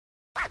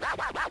I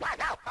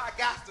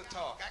got to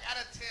talk. I got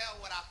to tell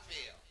what I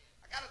feel.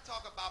 I got to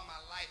talk about my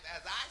life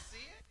as I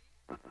see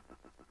it.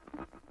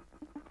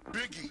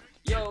 Biggie.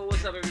 Yo,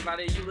 what's up,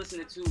 everybody? You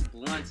listening to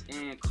Blunts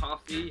and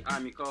Coffee.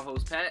 I'm your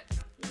co-host, Pat.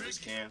 This is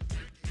Cam.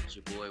 It's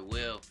your boy,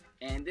 Will.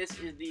 And this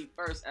is the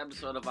first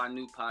episode of our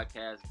new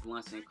podcast,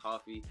 Blunts and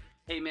Coffee.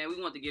 Hey, man,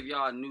 we want to give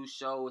y'all a new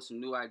show with some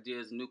new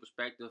ideas, a new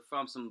perspective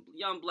from some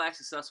young, black,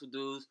 successful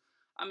dudes.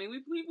 I mean,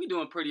 we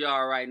doing pretty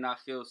all right in our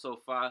field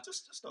so far.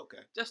 Just okay.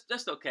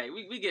 Just okay.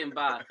 We getting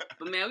by.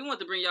 But, man, we want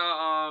to bring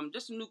y'all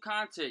just some new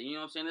content. You know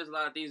what I'm saying? There's a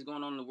lot of things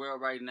going on in the world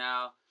right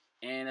now.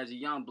 And as a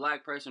young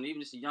black person,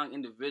 even just a young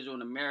individual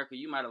in America,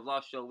 you might have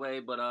lost your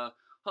way. But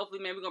hopefully,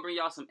 man, we're going to bring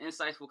y'all some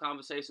insightful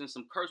conversations,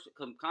 some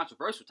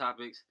controversial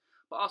topics,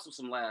 but also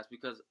some laughs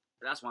because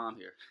that's why I'm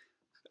here.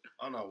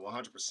 Oh, no,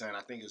 100%.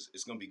 I think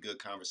it's going to be good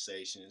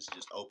conversations,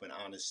 just open,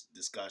 honest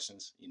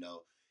discussions. You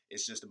know,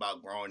 it's just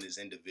about growing as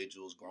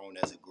individuals, growing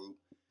as a group.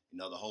 You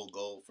know, the whole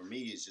goal for me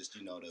is just,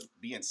 you know, to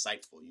be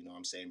insightful, you know what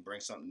I'm saying? Bring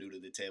something new to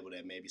the table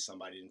that maybe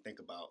somebody didn't think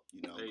about,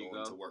 you know,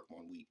 going to work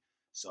one week.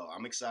 So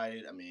I'm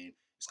excited. I mean,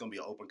 it's going to be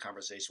an open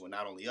conversation with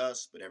not only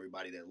us, but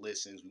everybody that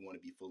listens. We want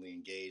to be fully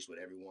engaged with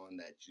everyone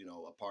that's, you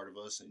know, a part of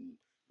us, and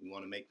we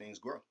want to make things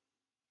grow.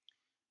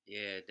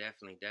 Yeah,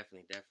 definitely.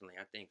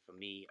 I think for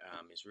me,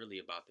 it's really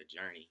about the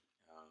journey.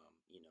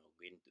 You know,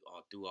 getting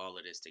through all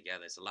of this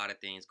together. It's a lot of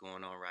things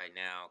going on right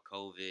now.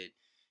 COVID,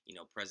 you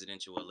know,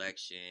 presidential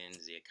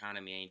elections. The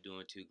economy ain't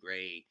doing too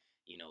great.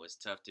 You know, it's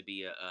tough to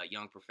be a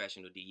young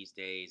professional these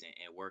days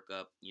and work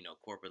up, you know,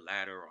 corporate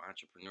ladder or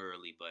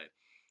entrepreneurially. But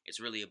it's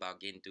really about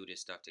getting through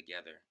this stuff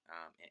together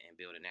and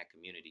building that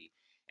community.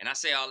 And I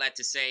say all that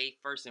to say,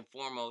 first and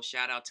foremost,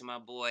 shout out to my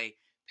boy,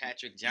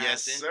 Patrick Johnson.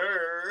 Yes,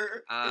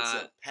 sir. It's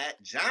a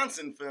Pat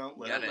Johnson film.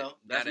 Let know.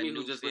 That's me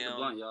who just lit the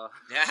blunt, y'all.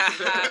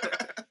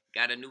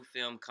 Got a new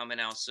film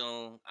coming out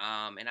soon.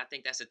 And I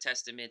think that's a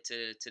testament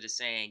to the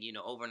saying, you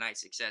know, overnight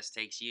success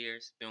takes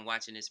years. Been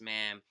watching this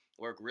man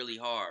work really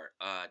hard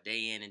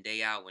day in and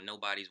day out when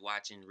nobody's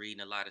watching,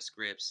 reading a lot of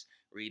scripts,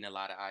 reading a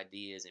lot of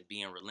ideas, and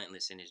being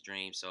relentless in his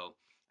dreams. So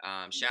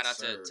shout out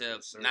to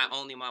not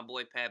only my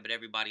boy Pat, but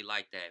everybody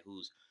like that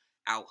who's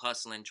out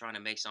hustling, trying to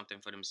make something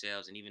for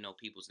themselves. And even though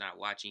people's not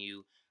watching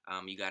you,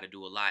 you got to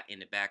do a lot in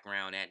the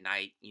background at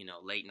night, you know,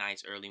 late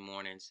nights, early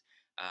mornings.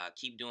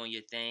 Keep doing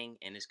your thing,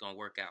 and it's going to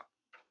work out.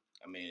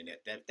 I mean,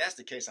 that's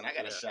the case, and I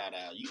got to shout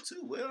out you too,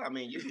 Will. I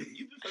mean, you've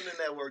been putting in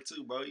that work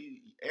too, bro.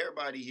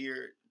 Everybody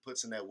here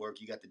puts in that work.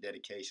 You got the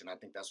dedication. I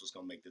think that's what's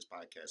going to make this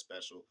podcast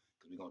special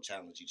because we're going to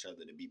challenge each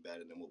other to be better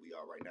than what we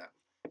are right now.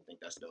 I think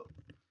that's dope.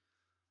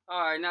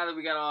 All right, now that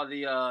we got all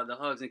the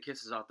hugs and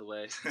kisses out the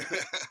way,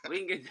 we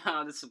can get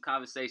down to some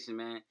conversation,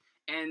 man.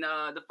 And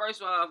the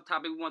first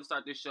topic we want to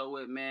start this show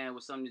with, man,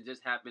 was something that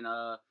just happened.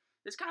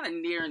 It's kind of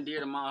near and dear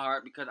to my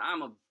heart because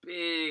I'm a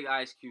big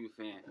Ice Cube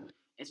fan.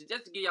 And so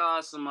just to give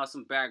y'all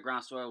some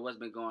background story of what's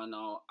been going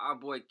on, our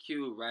boy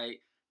Cube, right,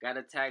 got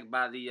attacked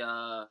by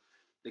the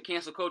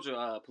cancel culture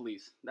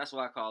police. That's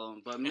what I call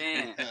them. But,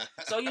 man,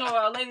 so, you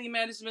know, lately,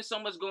 man, there's been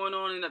so much going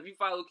on. And if you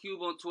follow Cube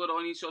on Twitter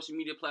or any social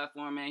media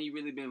platform, man, he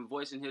really been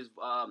voicing his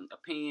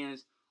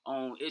opinions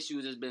on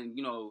issues that's been,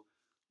 you know,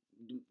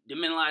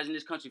 demonetizing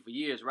this country for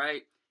years,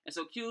 right? And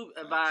so Cube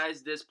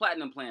advised this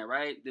platinum plan,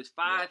 right? This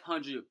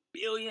 $500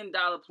 billion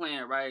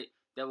plan, right,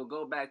 that will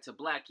go back to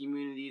black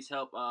communities,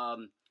 help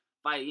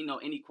fight, you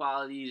know,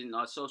 inequalities and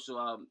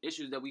social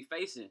issues that we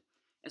facing.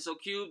 And so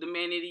Cube, the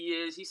man that he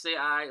is, he say,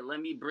 all right, let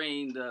me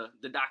bring the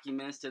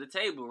documents to the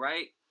table,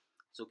 right?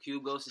 So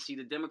Cube goes to see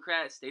the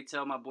Democrats. They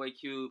tell my boy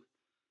Cube,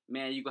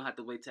 man, you're going to have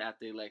to wait till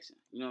after the election.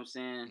 You know what I'm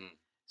saying?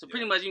 So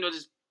pretty much, you know,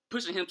 just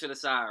pushing him to the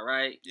side,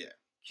 right? Yeah.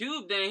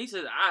 Cube then, he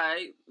says, all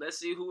right, let's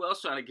see who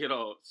else trying to get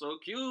on. So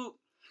Cube,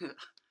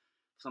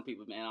 some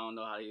people, man, I don't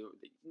know how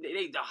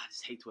they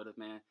just hate Twitter,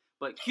 man.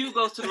 But Cube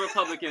goes to the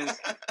Republicans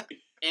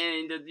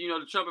and,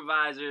 the Trump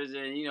advisors,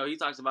 and, you know, he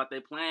talks about their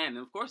plan. And,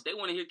 of course, they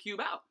want to hear Cube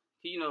out.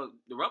 You know,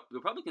 the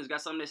Republicans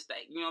got something at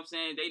stake. You know what I'm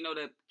saying? They know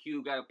that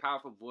Cube got a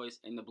powerful voice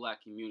in the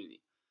black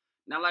community.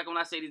 Not like when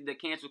I say the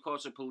cancel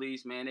culture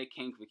police, man, they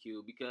came for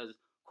Cube because,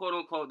 quote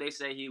unquote, they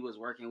say he was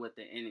working with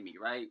the enemy,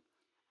 right?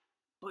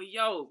 But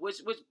yo, which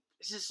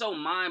it's just so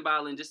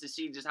mind-boggling just to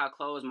see just how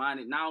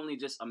closed-minded not only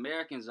just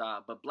Americans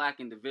are, but black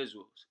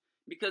individuals.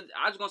 Because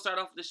I was gonna start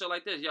off the show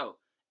like this, yo.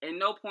 At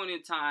no point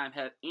in time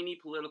have any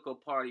political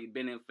party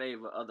been in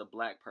favor of the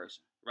black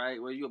person,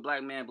 right? Whether you're a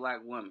black man, black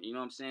woman, you know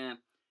what I'm saying?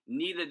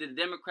 Neither the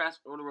Democrats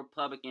or the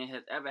Republican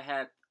has ever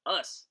had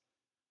us,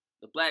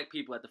 the black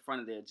people, at the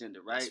front of their agenda,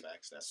 right?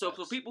 That's facts. So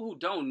for people who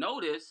don't know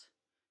this,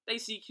 they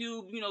see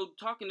Cube, you know,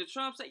 talking to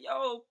Trump, say,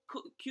 yo,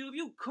 Cube,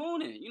 you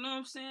cooning. You know what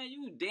I'm saying?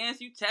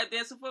 You tap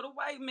dancing for the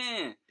white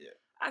man. Yeah.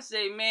 I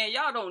say, man,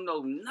 y'all don't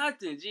know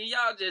nothing, G.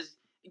 Y'all just,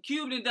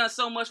 Cube done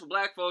so much for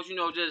black folks, you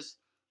know, just,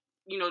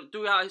 you know,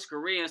 throughout his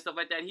career and stuff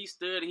like that. He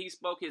stood and he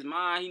spoke his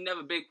mind. He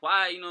never been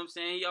quiet, you know what I'm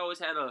saying? He always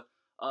had a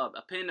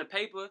pen and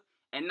paper.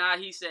 And now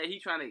he said he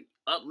trying to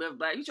uplift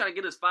black. He trying to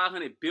get us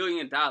 $500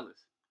 billion.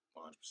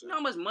 100%. You know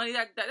how much money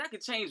that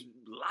could change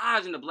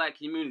lives in the black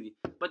community.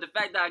 But the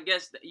fact that I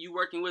guess that you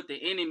working with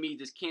the enemy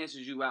just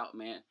cancels you out,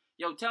 man.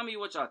 Yo, tell me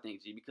what y'all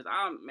think, G, because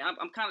I'm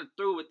kind of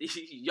through with these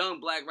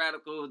young black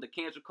radicals, the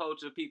cancel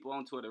culture people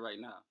on Twitter right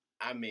now.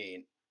 I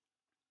mean,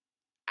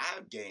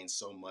 I've gained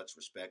so much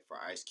respect for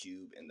Ice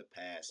Cube in the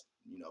past,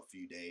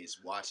 few days,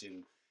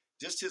 watching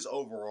just his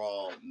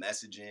overall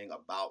messaging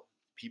about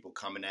people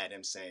coming at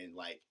him saying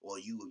like, well,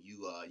 you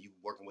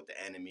working with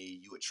the enemy,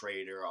 you a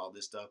traitor, all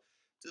this stuff.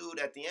 Dude,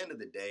 at the end of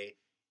the day,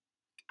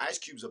 Ice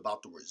Cube's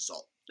about the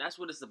result. That's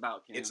what it's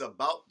about, Cam. It's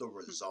about the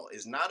result.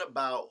 It's not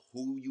about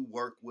who you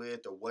work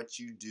with or what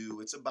you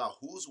do. It's about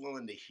who's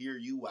willing to hear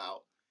you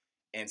out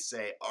and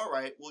say, all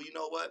right, well, you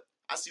know what?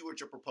 I see what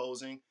you're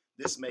proposing.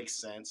 This makes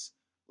sense.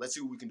 Let's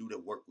see what we can do to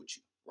work with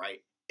you, right?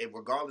 And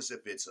regardless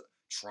if it's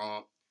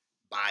Trump,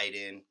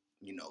 Biden,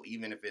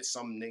 even if it's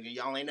some nigga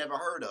y'all ain't never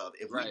heard of,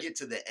 if we get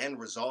to the end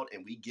result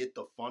and we get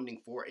the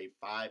funding for a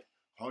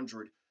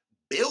 $500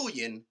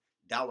 billion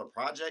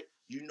project,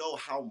 you know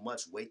how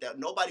much weight that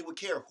nobody would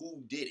care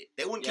who did it.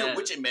 They wouldn't care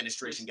which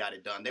administration got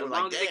it done. They were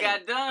like, damn, they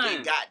got done.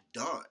 They got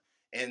done.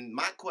 And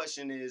my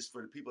question is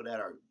for the people that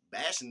are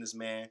bashing this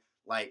man,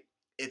 like,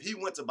 if he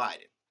went to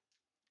Biden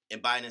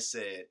and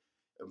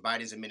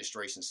Biden's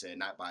administration said,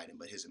 not Biden,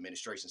 but his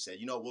administration said,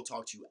 we'll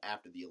talk to you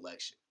after the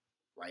election,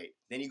 right?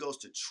 Then he goes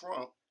to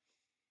Trump's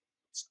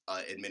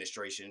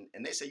administration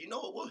and they say, you know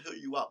what, we'll hear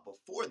you out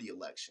before the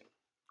election.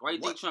 Why do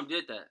you think Trump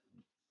did that?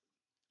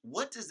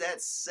 What does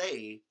that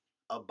say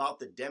about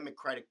the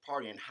Democratic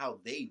Party and how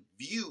they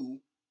view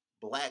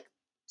black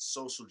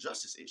social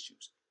justice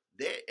issues?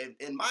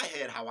 In my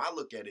head, how I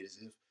look at it is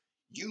if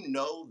you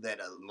know that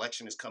an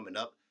election is coming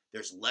up,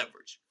 there's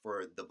leverage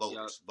for the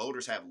voters. Yep.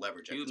 Voters have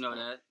leverage. Cube know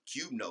that.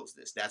 Cube knows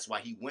this. That's why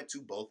he went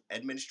to both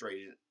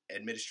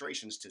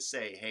administrations to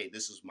say, hey,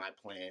 this is my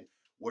plan.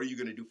 What are you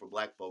going to do for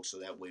black folks so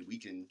that way we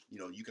can,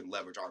 you can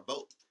leverage our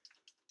vote?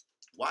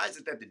 Why is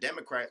it that the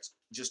Democrats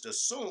just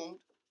assumed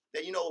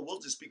that, we'll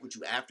just speak with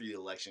you after the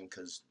election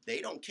because they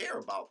don't care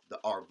about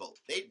our vote.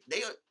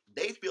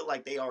 They feel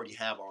like they already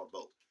have our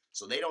vote.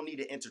 So they don't need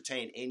to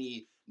entertain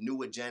any new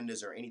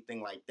agendas or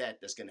anything like that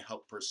that's going to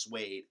help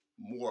persuade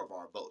more of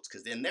our votes.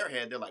 Because in their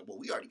head, they're like, well,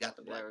 we already got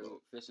the black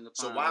vote.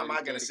 So why am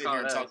I going to sit here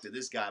and talk to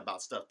this guy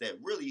about stuff that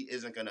really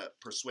isn't going to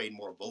persuade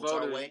more votes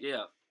our way?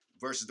 Yeah.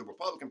 Versus the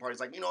Republican Party is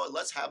like, what,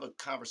 let's have a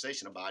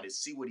conversation about it,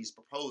 see what he's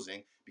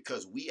proposing,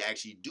 because we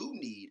actually do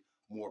need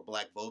more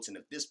black votes. And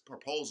if this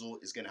proposal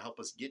is going to help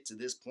us get to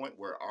this point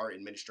where our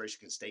administration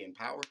can stay in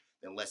power,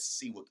 then let's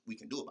see what we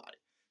can do about it.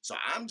 So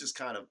I'm just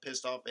kind of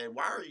pissed off at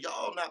why are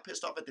y'all not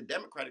pissed off at the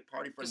Democratic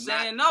Party for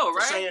saying no,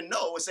 right? For saying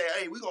no and saying,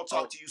 hey, we're going to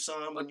talk to you,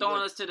 son. But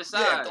throwing us to the side.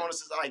 Yeah, throwing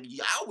us to the side.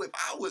 If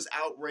I was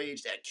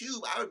outraged at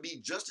Cube, I would be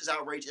just as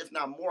outraged, if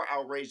not more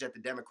outraged at the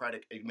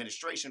Democratic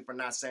administration for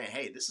not saying,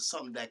 hey, this is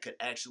something that could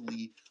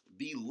actually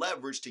be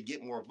leveraged to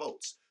get more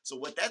votes. So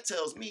what that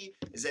tells me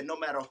is that no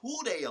matter who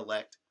they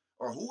elect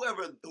or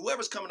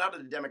whoever's coming out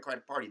of the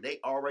Democratic Party,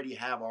 they already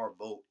have our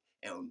vote.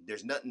 And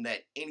there's nothing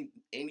that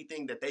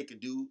anything that they could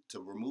do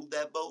to remove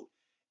that vote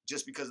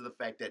just because of the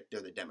fact that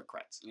they're the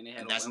Democrats.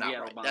 And that's not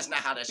right. That's not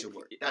how that should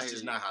work. That's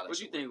just not how that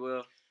should work. What you think,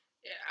 Will?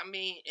 Yeah, I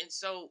mean, and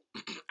so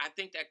I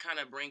think that kind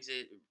of brings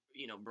it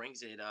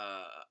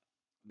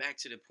back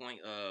to the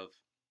point of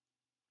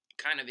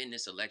kind of in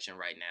this election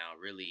right now,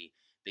 really,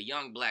 the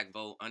young black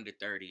vote under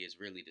 30 is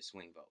really the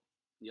swing vote.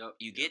 Yep.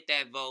 You get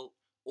that vote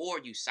or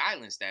you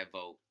silence that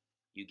vote,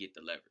 you get the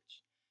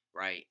leverage,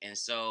 right? And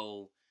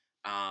so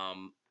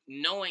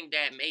knowing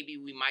that maybe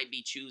we might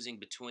be choosing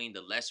between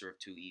the lesser of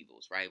two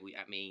evils, right? We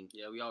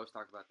always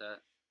talk about that.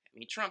 I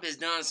mean, Trump has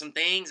done some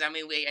things. I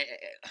mean,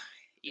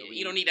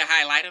 you don't need to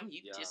highlight them.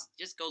 You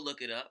just go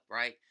look it up,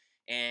 right?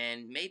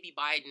 And maybe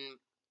Biden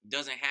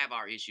doesn't have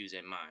our issues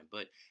in mind.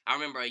 But I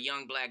remember a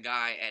young black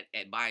guy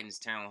at Biden's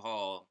town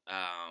hall,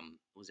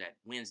 was that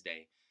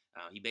Wednesday?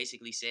 He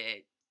basically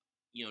said,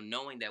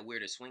 knowing that we're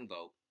the swing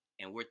vote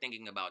and we're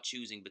thinking about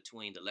choosing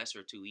between the lesser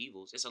of two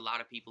evils, there's a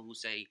lot of people who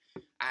say,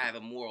 I have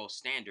a moral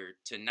standard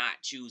to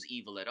not choose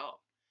evil at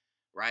all,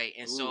 right?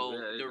 And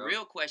the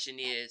real question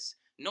is,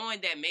 knowing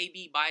that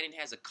maybe Biden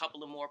has a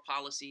couple of more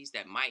policies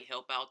that might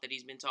help out that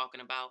he's been talking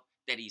about,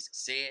 that he's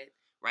said,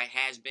 right,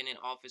 has been in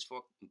office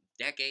for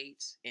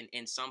decades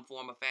in some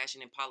form or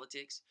fashion in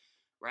politics,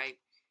 right?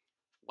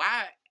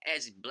 Why,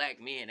 as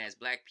black men, as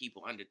black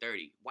people under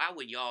 30, why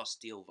would y'all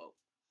still vote?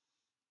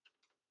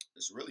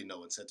 There's really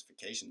no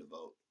incentivization to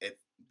vote, if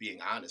being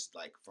honest,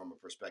 like from a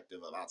perspective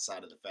of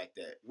outside of the fact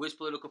that which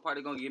political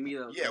party gonna give me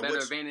a better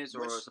advantage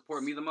or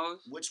support me the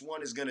most? Which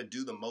one is gonna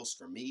do the most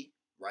for me,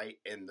 right?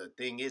 And the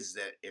thing is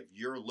that if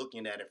you're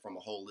looking at it from a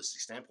holistic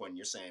standpoint and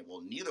you're saying,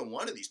 well, neither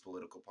one of these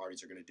political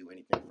parties are gonna do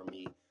anything for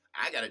me,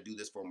 I gotta do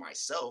this for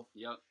myself.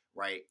 Yep.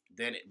 Right?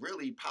 Then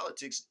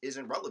politics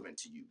isn't relevant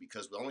to you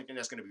because the only thing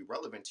that's gonna be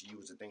relevant to you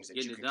is the things that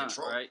you can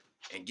control. Right?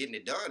 And getting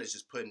it done is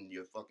just putting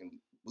your fucking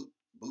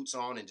boots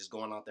on and just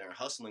going out there and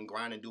hustling,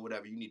 grind, and do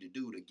whatever you need to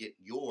do to get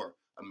your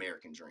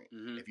American dream.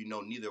 Mm-hmm. If you know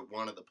neither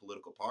one of the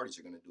political parties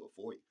are going to do it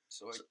for you.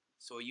 So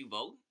are you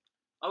voting?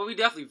 Oh, we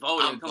definitely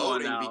voted. I'm Come on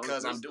voting now.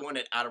 because I'm doing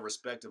it out of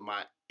respect of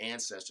my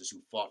ancestors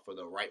who fought for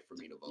the right for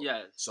me to vote.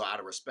 Yes. So out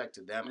of respect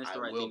to them, And it's I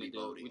the right will thing be to do.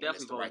 voting. We And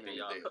it's definitely the right voting thing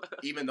here, to y'all.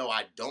 do. Even though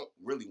I don't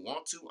really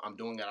want to, I'm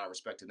doing it out of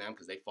respect to them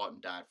because they fought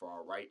and died for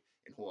our right.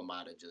 And who am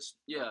I to just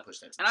push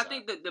that to the And side? I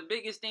think that the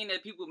biggest thing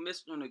that people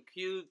missed on the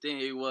Cube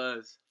thing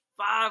was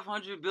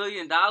 $500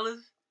 billion.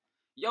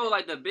 Yo,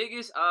 like the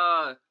biggest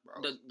Bro,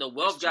 the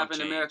wealth it's gap Trump in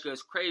change. America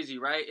is crazy,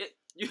 right?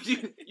 You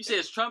said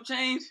it's Trump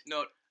change?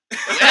 No.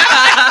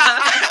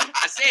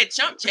 I said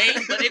Trump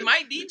change, but it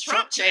might be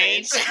Trump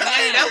change.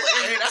 Hey,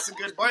 that's a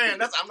good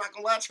brand. I'm not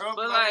gonna lie, Trump.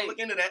 But I'm like, gonna look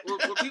into that.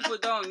 what people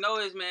don't know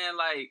is, man,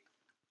 like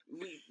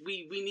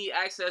we need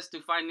access to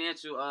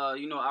financial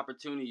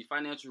opportunities,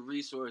 financial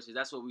resources.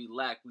 That's what we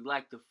lack. We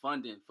lack the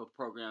funding for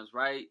programs,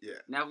 right? Yeah.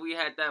 Now if we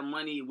had that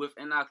money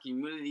within our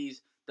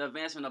communities, the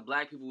advancement of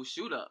black people will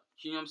shoot up.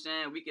 You know what I'm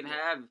saying? We can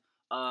have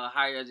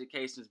higher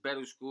educations,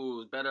 better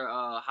schools, better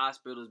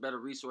hospitals, better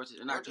resources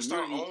in our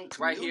community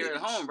right here at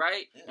home,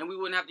 right? Yeah. And we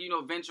wouldn't have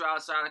to, venture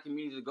outside our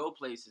community to go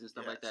places and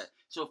stuff like that.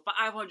 So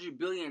 $500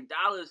 billion,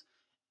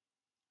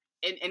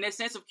 in that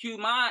sense of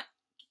Cube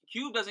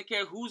doesn't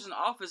care who's in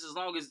office as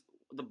long as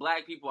the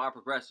black people are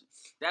progressing.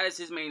 That is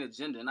his main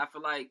agenda, and I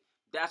feel like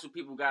that's what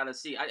people gotta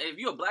see. If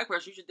you're a black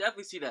person, you should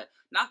definitely see that.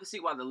 Not to see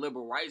why the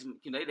liberal rights,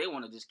 they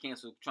want to just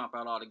cancel Trump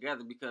out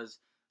altogether because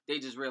they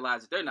just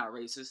realize that they're not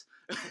racist.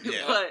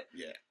 Yeah.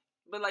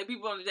 But like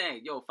people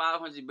understand,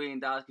 $500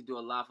 billion could do a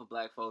lot for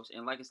black folks,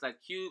 and like it's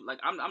like Cube, like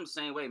I'm the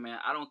same way, man.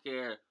 I don't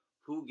care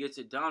who gets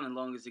it done as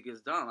long as it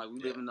gets done. Like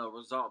we live in a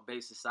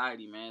result-based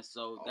society, man.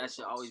 So that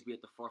should always be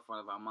at the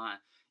forefront of our mind.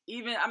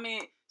 Even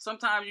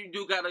sometimes you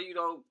do gotta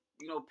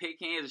pick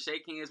hands or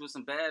shake hands with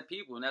some bad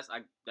people, and that's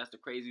the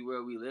crazy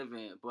world we live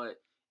in.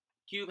 But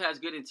Cube has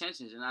good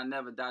intentions, and I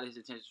never doubted his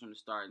intentions from the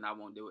start, and I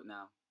won't do it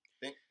now.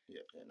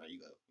 Now you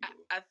go.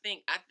 I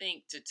think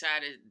to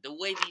tie the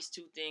way these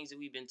two things that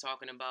we've been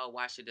talking about,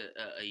 why should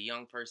a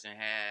young person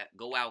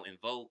go out and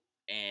vote,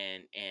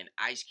 and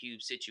Ice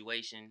Cube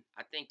situation,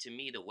 I think to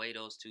me the way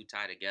those two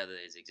tie together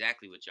is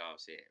exactly what y'all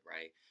said,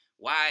 right?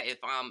 Why if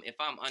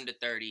I'm under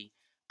 30,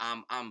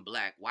 I'm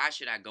black, why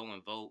should I go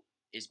and vote?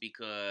 Is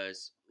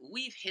because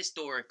we've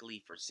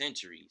historically for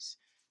centuries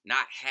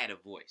not had a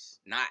voice,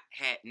 not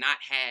had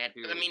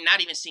not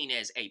even seen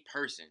as a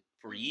person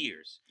for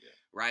years,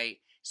 right?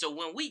 So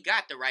when we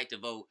got the right to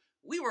vote,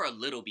 we were a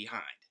little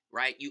behind,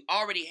 right? You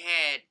already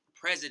had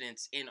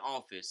presidents in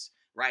office,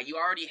 right? You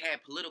already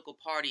had political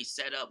parties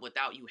set up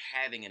without you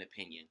having an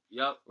opinion.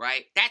 Yep.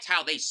 Right? That's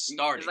how they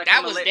started. Like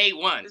that was day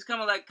one. It's come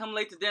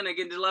late to dinner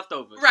getting the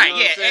leftovers. Right,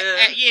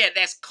 you know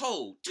that's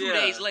cold. 2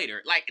 days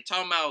later. Like,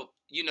 talking about,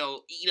 eat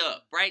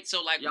up, right?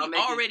 So, like, y'all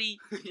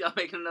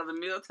making another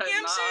meal type? You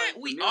know what I'm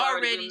saying? We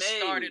already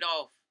started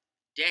off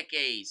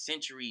decades,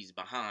 centuries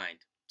behind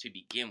to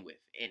begin with.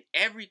 And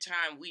every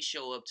time we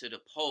show up to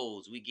the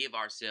polls, we give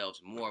ourselves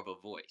more of a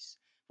voice,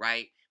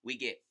 right? We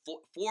get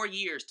 4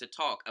 years to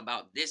talk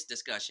about this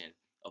discussion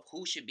of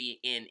who should be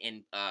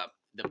in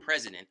the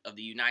president of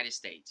the United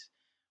States,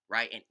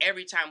 right? And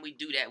every time we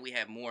do that, we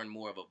have more and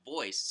more of a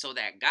voice so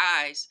that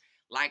guys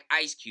like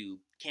Ice Cube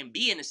can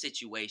be in a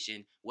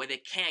situation where they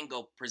can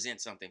go present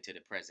something to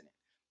the president.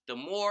 The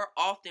more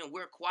often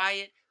we're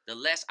quiet, the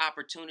less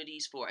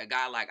opportunities for a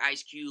guy like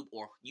Ice Cube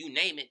or you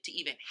name it to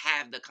even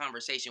have the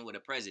conversation with a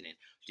president.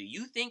 Do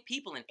you think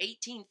people in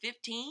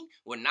 1815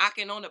 were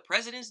knocking on the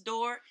president's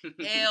door?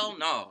 Hell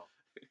no.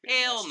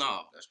 Hell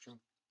no. That's true.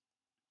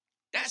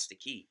 That's the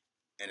key.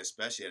 And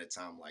especially at a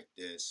time like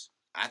this,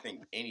 I think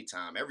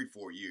anytime, every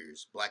 4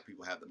 years, black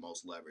people have the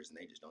most leverage and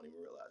they just don't even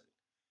realize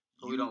it.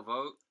 So we don't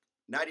vote?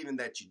 Not even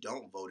that you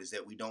don't vote, is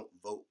that we don't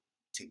vote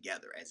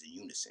together as a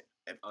unison.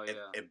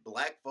 If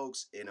black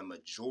folks in a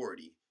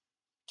majority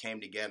came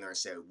together and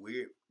said,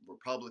 we're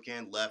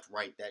Republican, left,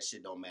 right, that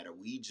shit don't matter.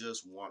 We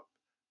just want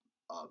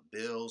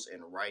bills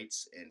and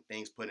rights and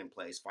things put in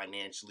place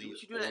financially. You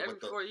do that every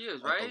 4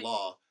 years, right? The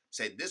law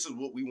say this is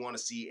what we want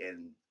to see,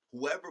 and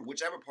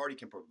whichever party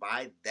can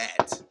provide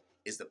that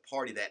is the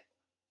party that,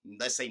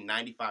 let's say,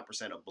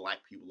 95% of black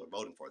people are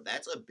voting for.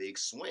 That's a big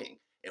swing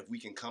if we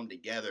can come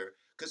together,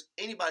 because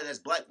anybody that's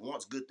black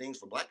wants good things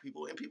for black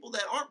people, and people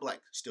that aren't black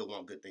still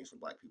want good things for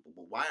black people.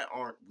 But why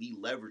aren't we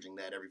leveraging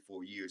that every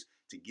 4 years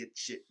to get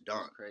shit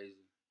done? That's crazy.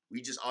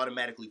 We just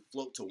automatically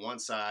float to one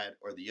side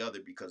or the other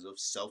because of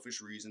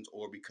selfish reasons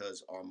or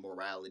because our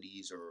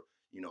moralities or,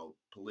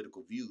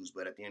 political views.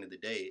 But at the end of the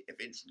day, if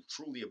it's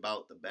truly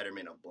about the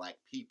betterment of black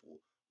people,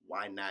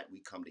 why not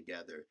we come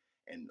together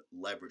and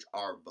leverage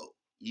our vote?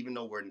 Even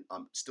though we're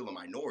still a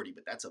minority,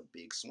 but that's a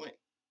big swing.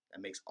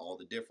 That makes all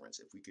the difference.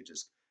 If we could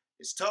just,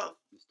 it's tough.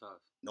 It's tough.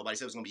 Nobody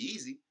said it's going to be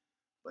easy,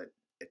 but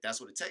if that's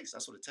what it takes,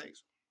 that's what it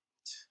takes.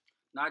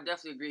 No, I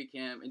definitely agree,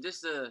 Cam. And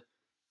just to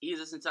ease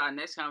us into our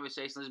next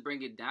conversation, let's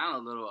bring it down a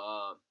little,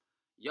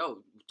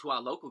 to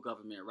our local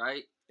government,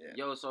 right?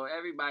 Yeah. So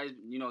everybody,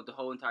 the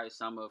whole entire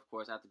summer, of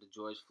course, after the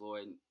George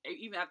Floyd, and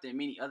even after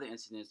many other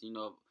incidents,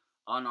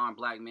 unarmed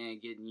black men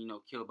getting,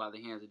 killed by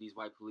the hands of these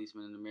white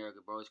policemen in America,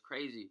 bro. It's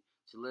crazy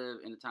to live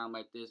in a time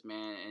like this,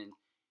 man. And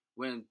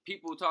when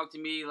people talk to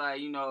me,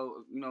 like,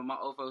 my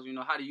old folks,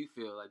 how do you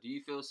feel? Like, do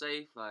you feel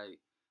safe? Like,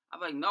 I'm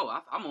like, no,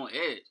 I'm on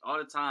edge all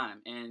the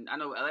time. And I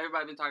know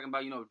everybody been talking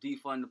about,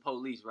 defund the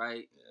police,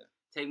 right? Yeah.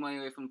 Take money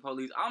away from the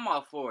police. I'm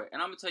all for it.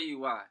 And I'm going to tell you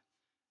why.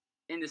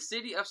 In the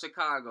city of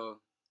Chicago,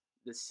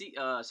 the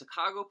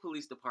Chicago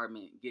Police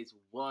Department gets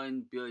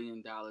 $1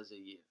 billion a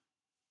year.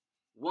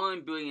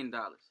 $1 billion. Do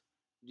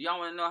y'all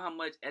want to know how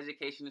much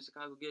education in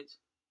Chicago gets?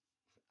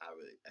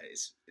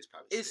 It's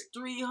probably it's sick.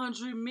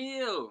 300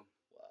 mil.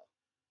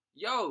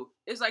 Yo,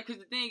 it's like,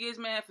 because the thing is,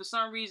 man, for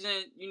some reason,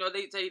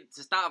 they say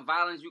to stop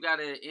violence, you got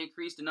to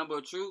increase the number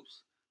of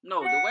troops.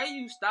 No, the way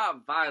you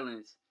stop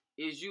violence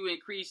is you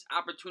increase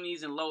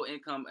opportunities in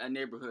low-income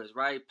neighborhoods,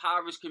 right?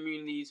 Impoverished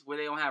communities where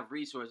they don't have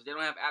resources. They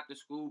don't have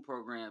after-school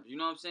programs. You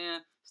know what I'm saying?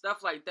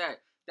 Stuff like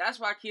that. That's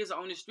why kids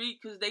are on the street,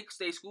 because they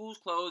stay schools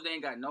closed. They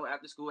ain't got no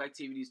after-school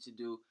activities to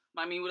do.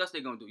 I mean, what else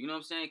they going to do? You know what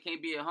I'm saying?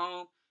 Can't be at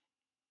home.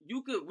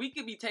 We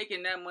could be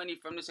taking that money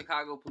from the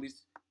Chicago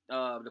Police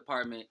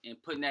Department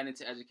and putting that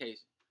into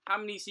education. How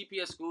many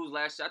CPS schools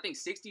last year? I think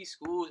 60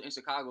 schools in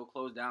Chicago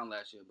closed down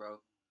last year, bro.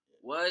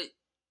 What?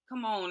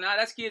 Come on now.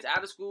 That's kids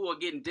out of school or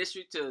getting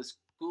district to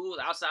schools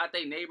outside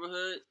their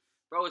neighborhood.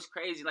 Bro, it's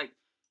crazy. Like,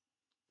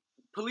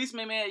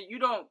 policemen, man,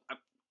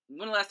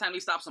 when the last time they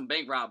stopped some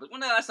bank robbers? When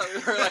the last time we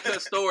heard like a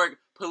historic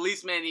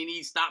policeman and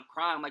he stopped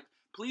crime? Like,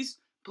 police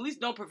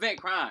don't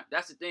prevent crime.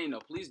 That's the thing, though.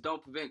 Police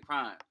don't prevent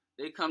crime.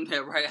 They come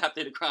there right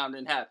after the crime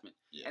didn't happen.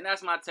 Yeah. And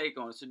that's my take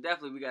on it. So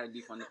definitely we got to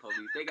defund the police.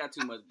 They got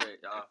too much bread,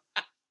 y'all.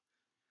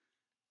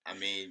 I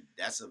mean,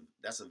 that's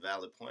a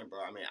valid point,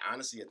 bro. I mean,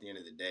 honestly, at the end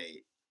of the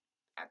day,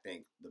 I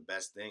think the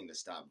best thing to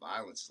stop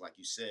violence is, like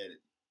you said,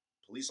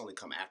 police only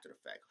come after the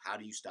fact. How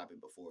do you stop it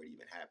before it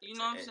even happens? You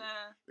know what I'm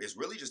saying? It's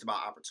really just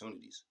about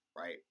opportunities,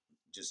 right?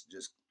 Just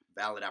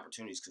valid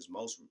opportunities, because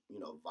most,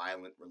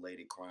 violent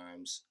related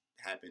crimes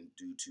happen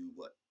due to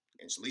what?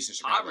 At least in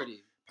Chicago.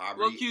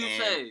 Poverty what you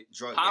and say?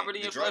 Drug Poverty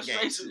game. and drug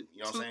frustration. Game too,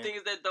 you know what I'm saying? Two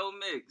things that don't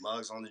mix.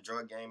 Mugs on the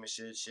drug game and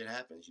shit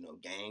happens.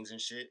 Gangs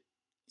and shit.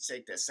 You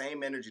take that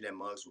same energy that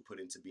Mugs would put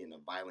into being a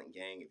violent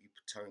gang, if you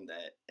turn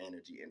that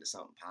energy into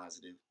something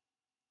positive,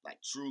 like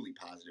truly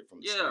positive from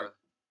the start.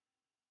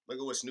 Look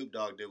at what Snoop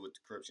Dogg did with the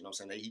Crips, you know what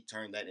I'm saying? He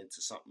turned that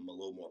into something a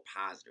little more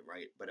positive,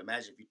 right? But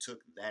imagine if you took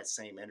that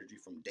same energy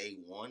from day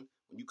one,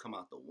 when you come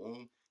out the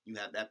womb, you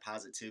have that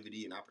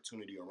positivity and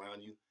opportunity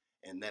around you,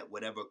 and that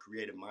whatever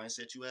creative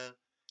mindset you have,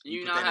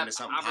 you put that into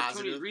something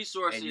positive,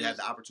 resources, and you have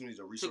the opportunities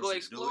or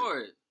resources to go explore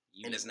it.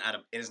 And it's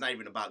not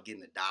even about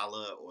getting $1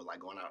 or like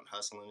going out and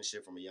hustling and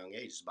shit from a young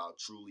age. It's about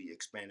truly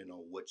expanding on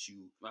what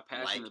you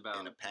like about.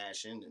 And a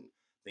passion and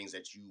things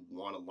that you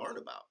want to learn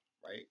about,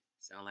 right?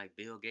 Sound like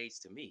Bill Gates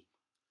to me.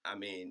 I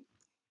mean,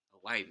 a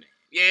white man.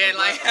 Yeah,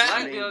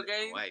 Bill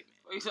Gates. A white man.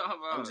 What are you talking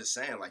about? I'm just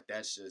saying, like,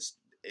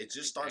 it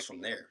just starts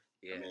from there.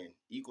 Yeah. I mean,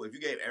 equal. If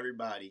you gave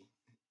everybody,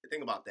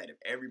 think about that. If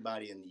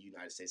everybody in the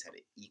United States had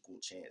an equal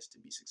chance to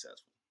be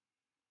successful,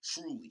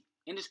 truly.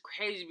 And it's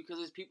crazy because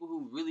there's people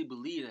who really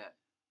believe that.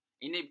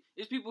 And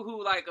there's people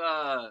who, like,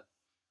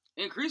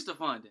 increase the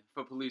funding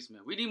for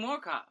policemen. We need more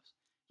cops.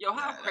 Yo,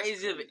 how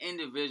crazy of an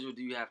individual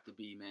do you have to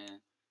be, man,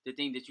 to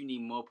think that you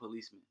need more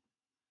policemen?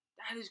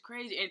 That is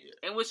crazy.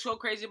 And what's so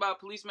crazy about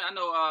policemen, I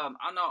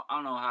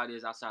don't know how it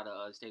is outside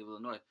of the state of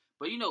Illinois,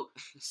 but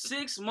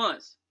 6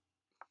 months,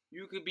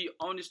 you could be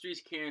on the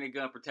streets carrying a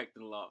gun,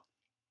 protecting the law.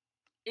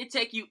 It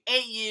take you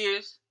 8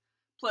 years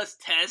plus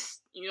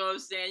tests. You know what I'm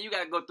saying? You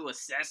got to go through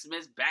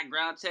assessments,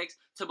 background checks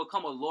to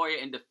become a lawyer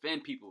and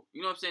defend people.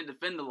 You know what I'm saying?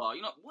 Defend the law.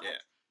 You know what? Yeah.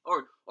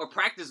 Or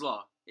practice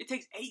law. It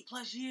takes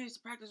 8+ years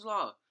to practice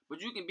law. But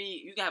you can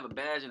have a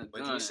badge and a gun.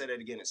 But can you say that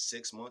again? In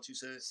 6 months, you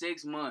said?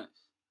 6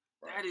 months.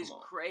 Bro, that is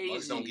crazy.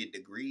 Most don't get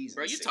degrees.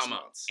 Bro, you talking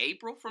months. About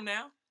April from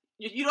now?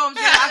 You know what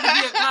I'm saying? I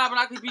could be a cop and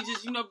I could be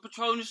just,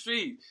 patrolling the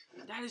streets.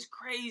 That is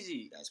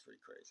crazy. That's pretty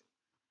crazy.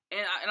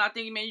 And I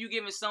think, man, you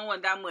giving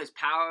someone that much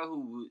power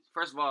who,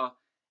 first of all,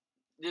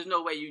 there's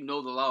no way you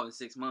know the law in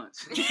 6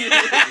 months.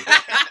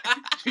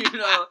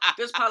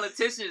 There's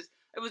politicians.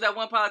 It was that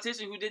one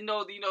politician who didn't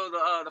know,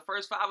 the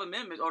first 5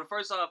 amendments or the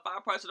first 5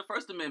 parts of the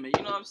First Amendment.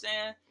 You know what I'm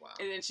saying? Wow.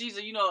 And she's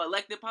a,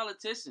 elected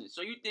politician.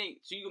 So you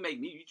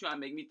trying to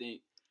make me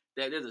think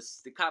that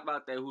there's a cop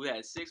out there who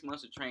had 6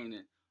 months of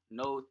training.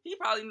 He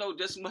probably knows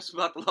just as much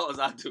about the law as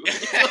I do. You know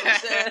what I'm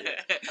saying?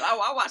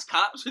 I watch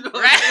cops. You know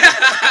what I'm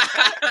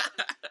saying?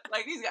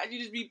 Like, these guys, you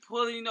just be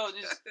pulling,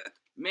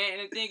 man.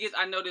 And the thing is,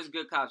 I know there's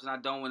good cops, and I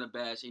don't want to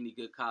bash any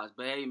good cops.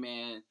 But hey,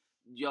 man,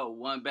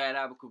 one bad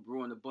apple could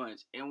brew in a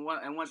bunch. And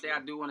one thing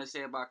I do want to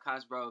say about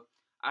cops, bro,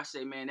 I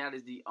say, man, that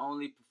is the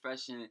only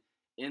profession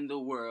in the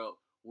world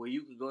where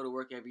you can go to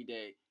work every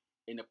day,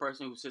 and the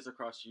person who sits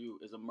across you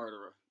is a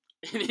murderer,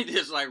 and he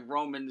just like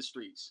roaming the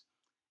streets.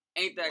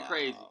 Ain't that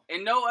crazy?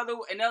 And no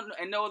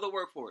other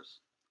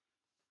workforce.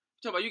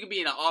 Talk about you could be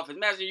in an office.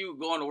 Imagine you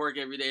going to work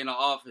every day in an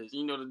office.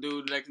 The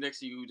dude next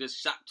to you just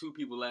shot 2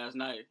 people last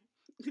night,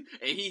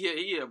 and he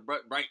here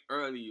bright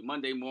early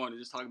Monday morning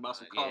just talking about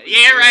some coffee.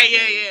 Yeah, right.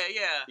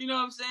 Yeah. You know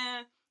what I'm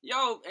saying?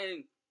 Yo,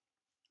 and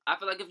I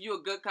feel like if you're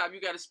a good cop,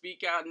 you got to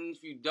speak out, and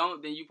if you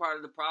don't, then you're part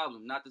of the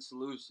problem, not the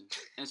solution.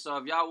 And so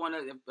if y'all want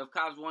to, if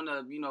cops want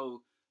to,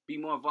 be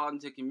more involved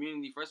into the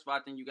community, first of all,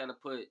 I think you got to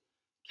put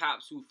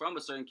cops who from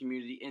a certain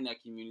community in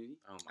that community.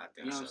 Oh my God.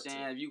 You know what I'm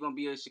saying? If you're gonna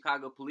be a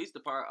Chicago police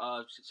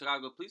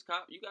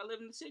cop, you gotta live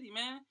in the city,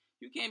 man.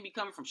 You can't be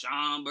coming from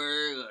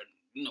Schaumburg or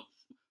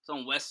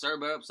some west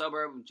suburb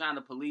and trying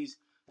to police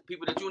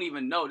people that you don't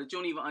even know, that you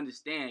don't even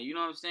understand. You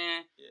know what I'm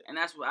saying? Yeah. And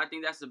that's what I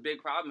think that's the big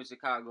problem in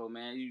Chicago,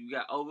 man. You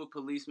got over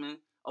policing,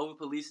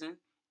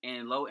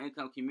 and low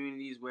income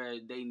communities where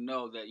they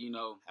know that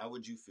How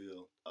would you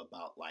feel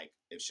about like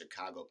if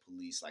Chicago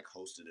police like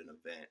hosted an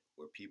event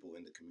where people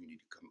in the community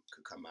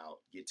could come out,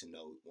 get to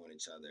know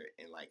each other,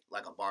 and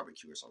like a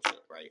barbecue or some shit,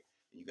 right?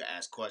 And you could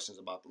ask questions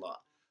about the law,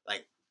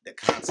 like the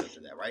concept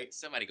of that, right?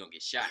 Somebody gonna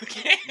get shot.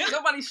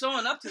 Nobody's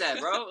showing up to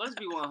that, bro. Let's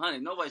be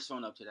 100. Nobody's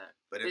showing up to that.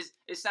 But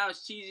it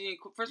sounds cheesy. And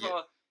first of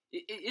all,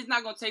 it's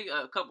not gonna take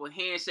a couple of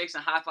handshakes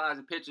and high fives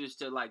and pictures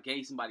to like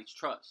gain somebody's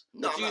trust.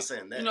 No, I'm not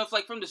saying that. It's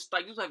like from the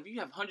you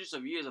have hundreds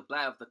of years of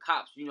the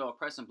cops,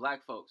 oppressing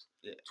black folks.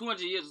 Yeah.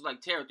 200 years is like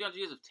terror. 300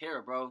 years of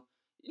terror, bro.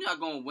 You're not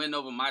gonna win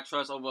over my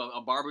trust over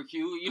a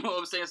barbecue. You know what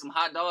I'm saying? Some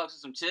hot dogs and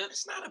some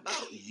chips. It's not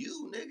about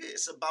you, nigga.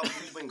 It's about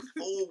moving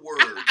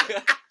forward.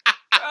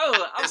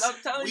 Bro, I'm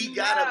telling you, we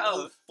gotta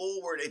move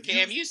forward. If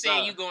Cam, you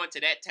saying you going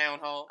to that town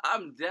hall?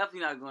 I'm definitely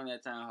not going to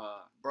that town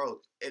hall, bro.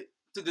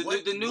 The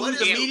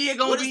media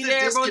gonna be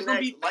there, bro. It's gonna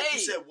be fake. Like you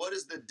said, what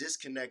is the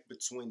disconnect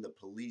between the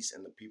police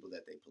and the people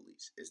that they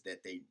police? Is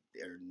that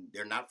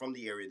they're not from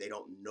the area. They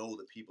don't know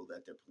the people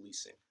that they're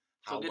policing.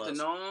 To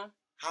know them.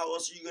 How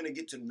else are you gonna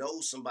get to know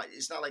somebody?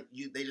 It's not like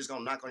they just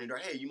gonna knock on your door.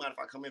 Hey, you mind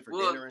if I come in for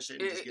dinner and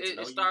shit? And just get to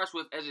know it starts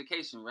with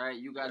education, right?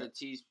 You gotta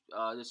teach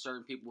there's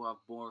certain people who are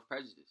born with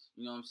prejudice.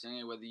 You know what I'm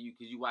saying? Whether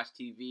because you watch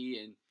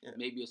TV and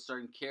maybe a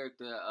certain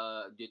character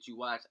that you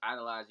watch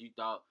idolize, you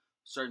thought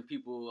certain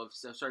people of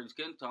certain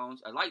skin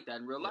tones are like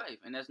that in real life,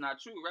 and that's not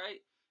true,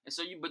 right? And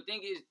so but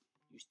thing is,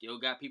 you still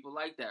got people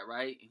like that,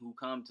 right? Who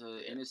come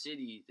to inner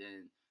cities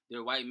and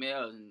they're white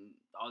males and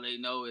all they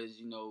know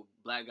is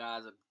black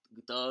guys are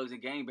thugs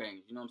and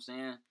gangbangers, you know what I'm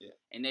saying? Yeah.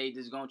 And they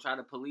just gonna try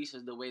to police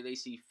us the way they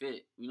see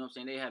fit. You know what I'm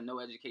saying? They have no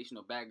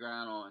educational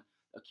background on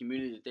a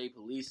community that they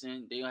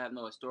policing. They don't have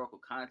no historical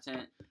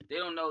content. They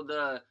don't know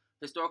the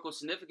historical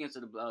significance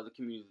of the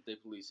community that they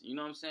policing. You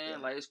know what I'm saying? Yeah.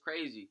 Like it's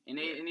crazy. And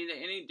they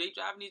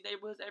drive in these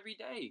neighborhoods every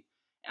day.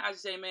 And I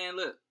just say, man,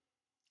 look,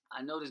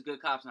 I know there's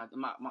good cops. And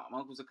my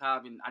uncle's a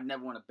cop, and I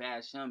never want to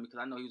bash him because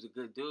I know he was a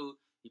good dude.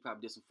 He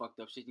probably did some fucked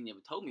up shit he never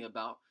told me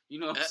about.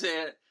 You know what I'm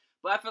saying?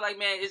 But I feel like,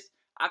 man,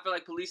 I feel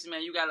like policing,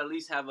 man, you got to at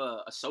least have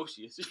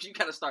associates. You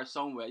got to start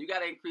somewhere. You got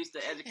to increase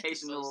the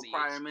educational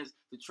requirements,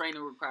 the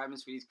training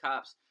requirements for these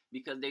cops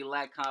because they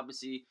lack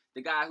competency.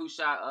 The guy who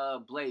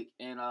shot Blake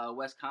in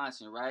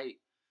Wisconsin, right?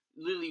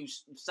 Literally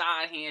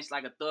side hands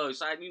like a thug.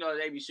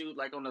 They be shooting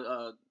like on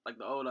the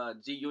old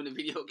G-Unit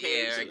video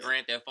games. Yeah,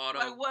 Grand Theft Auto.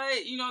 Like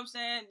what? You know what I'm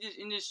saying?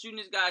 Just shooting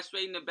this guy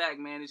straight in the back,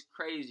 man. It's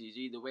crazy,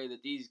 G, the way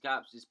that these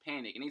cops just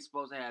panic. And they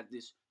supposed to have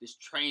this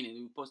training.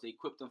 They're supposed to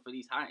equip them for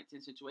these high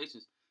intense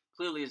situations.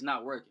 Clearly, it's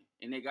not working,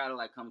 and they gotta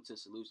come to a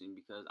solution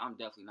because I'm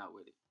definitely not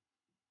with it.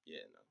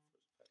 Yeah, no.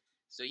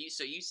 So you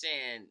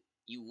saying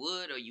you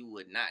would or you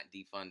would not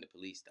defund the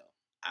police though?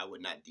 I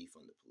would not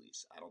defund the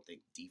police. I don't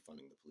think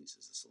defunding the police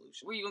is a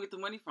solution. Where you gonna get the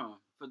money from?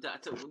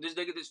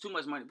 There's too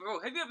much money, bro.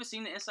 Have you ever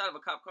seen the inside of a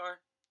cop car?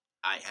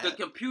 I have. The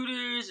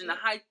computers and the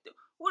high.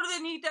 What do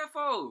they need that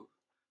for?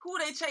 Who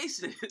are they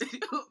chasing?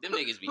 Them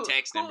niggas be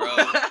texting, bro.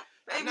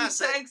 They be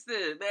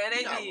texting, man.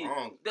 They be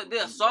wrong.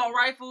 The assault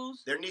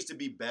rifles. There needs to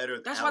be better.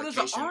 That's why there's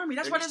an army.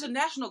 That's why there's a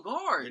National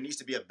Guard. There needs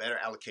to be a better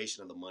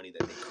allocation of the money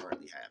that they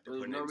currently have.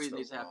 There's no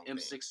reason to have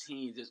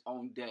M16s just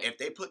on deck. If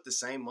they put the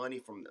same money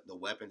from the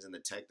weapons and the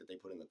tech that they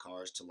put in the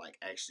cars to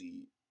actually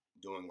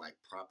doing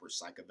proper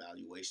psych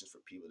evaluations for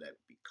people that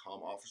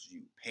become officers,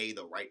 you pay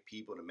the right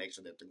people to make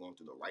sure that they're going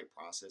through the right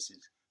processes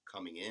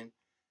coming in.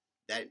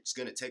 That's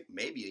going to take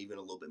maybe even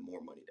a little bit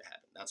more money to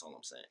happen. That's all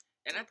I'm saying.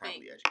 And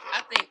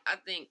I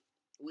think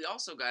we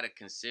also got to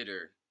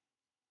consider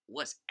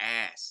what's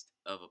asked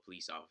of a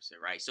police officer,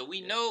 right? So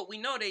we know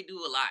they do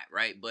a lot,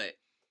 right? But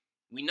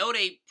we know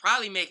they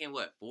probably making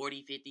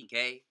 40,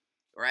 50K,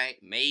 right?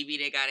 Maybe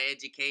they got an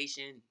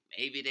education,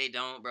 maybe they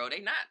don't, bro.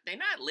 They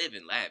not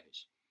living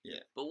lavish.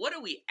 Yeah. But what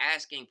are we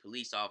asking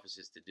police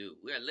officers to do?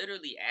 We are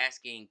literally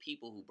asking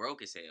people who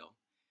broke as hell,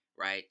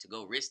 right, to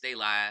go risk their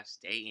lives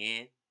day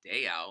in,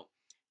 day out,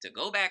 to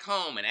go back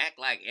home and act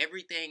like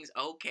everything's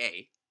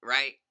okay,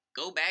 right?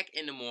 Go back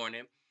in the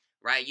morning,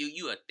 right?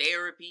 You a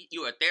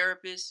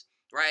therapist,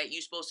 right?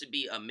 You supposed to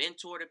be a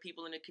mentor to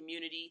people in the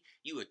community.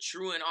 You a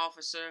truant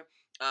officer.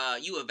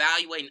 You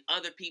evaluating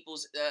other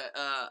people's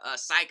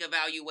psych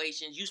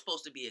evaluations. You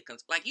supposed to be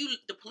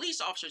the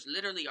police officers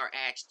literally are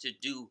asked to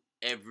do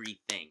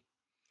everything.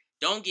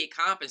 Don't get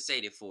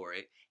compensated for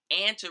it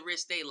and to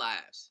risk their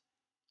lives.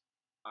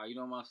 I'm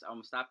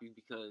gonna stop you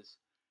because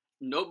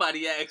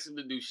nobody asked them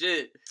to do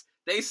shit.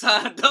 They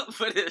signed up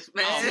for this,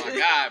 man. Oh my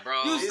God,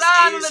 bro! You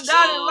signed on the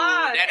dotted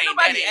line.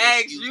 Nobody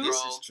asked you. This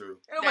is true.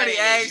 Nobody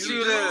asked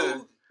you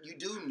to. you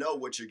do know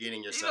what you're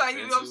getting yourself like,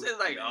 into. You know what I'm saying?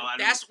 Like,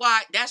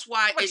 that's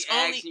why it's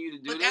only. you to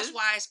do but this. that's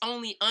why it's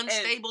only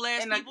unstable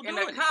ass people doing it.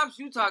 And the cops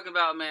you talking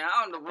about, man,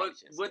 I don't know what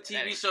That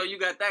TV ain't show true. you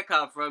got that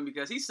cop from,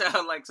 because he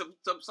sounded like some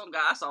guy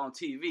I saw on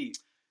TV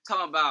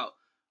talking about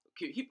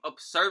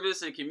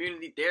service and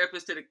community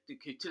therapist to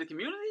the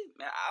community.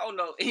 Man, I don't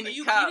know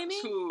any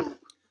cops who.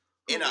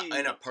 In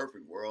a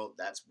perfect world,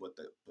 that's what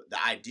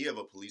the idea of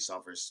a police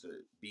officer to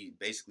be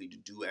basically to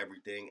do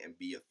everything and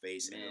be a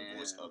face and a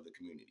voice of the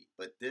community.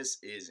 But this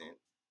isn't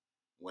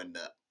when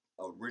the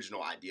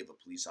original idea of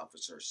a police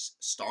officer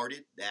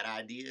started that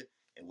idea,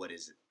 and what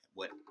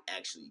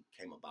actually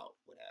came about,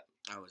 what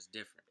happened. Oh, it's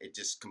different. It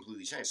just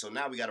completely changed. So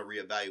now we got to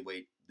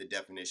reevaluate the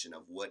definition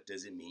of what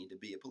does it mean to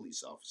be a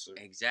police officer.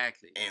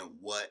 Exactly. And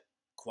what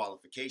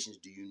qualifications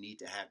do you need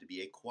to have to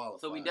be a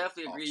qualified So we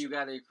definitely agree officer? you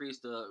got to increase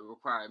the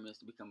requirements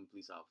to become a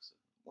police officer.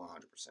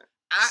 100%.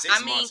 I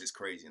 6 mean, months is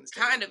crazy in the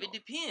state. Kind of. It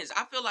depends.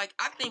 I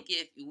think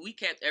if we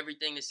kept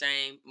everything the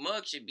same,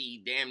 Mug should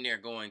be damn near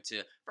going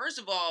to. First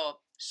of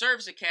all,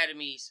 service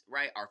academies,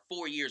 right, are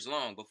 4 years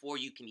long before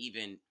you can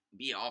even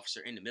be an officer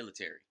in the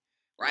military,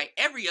 right?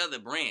 Every other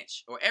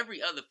branch or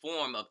every other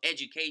form of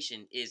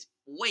education is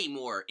way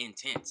more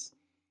intense,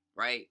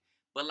 right?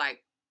 But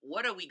like,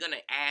 what are we gonna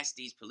ask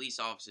these police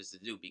officers to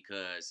do?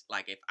 Because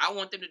like, if I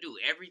want them to do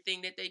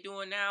everything that they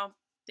doing now,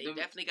 they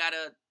definitely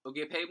gotta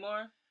get paid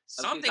more.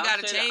 Something got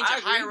to change.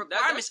 Higher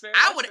requirements.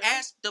 I would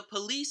ask the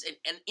police and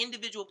an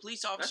individual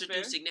police officer to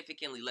do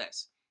significantly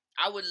less.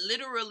 I would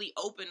literally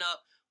open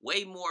up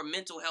way more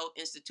mental health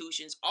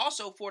institutions,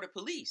 also for the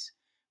police,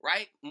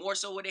 right? More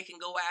so where they can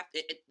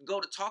go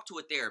to talk to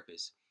a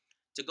therapist,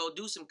 to go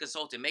do some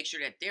consulting, make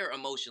sure that they're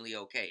emotionally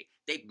okay.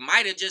 They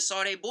might have just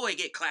saw their boy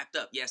get clapped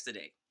up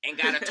yesterday and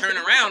got to turn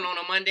around on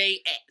a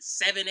Monday at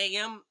 7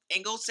 a.m.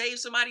 and go save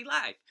somebody's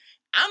life.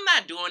 I'm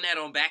not doing that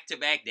on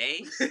back-to-back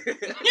days.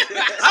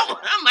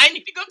 I might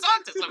need to go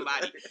talk to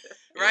somebody,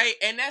 right?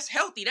 And that's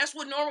healthy. That's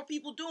what normal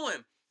people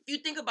doing. If you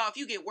think about, if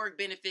you get work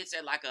benefits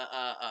at like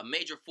a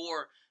major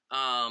four,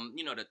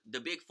 the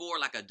big four,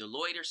 like a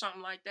Deloitte or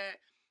something like that,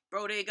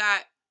 bro, they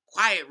got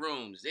quiet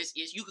rooms.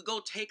 You could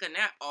go take a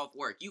nap off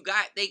work.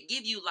 They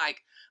give you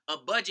like a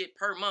budget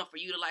per month for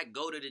you to like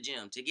go to the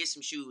gym to get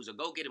some shoes or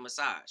go get a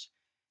massage.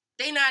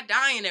 They not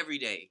dying every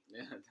day.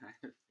 Yeah.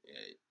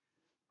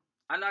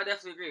 I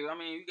definitely agree. I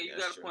mean, you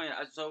got a point.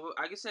 So,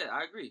 like I said,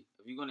 I agree.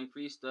 If you're going to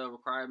increase the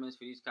requirements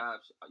for these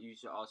cops, you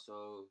should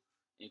also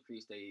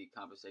increase their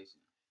compensation.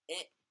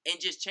 And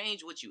just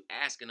change what you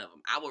asking of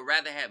them. I would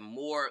rather have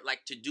more,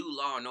 like, to do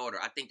law and order.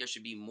 I think there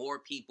should be more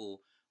people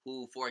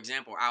who, for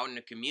example, are out in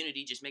the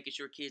community just making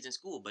sure kids in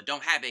school, but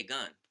don't have a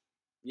gun.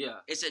 Yeah.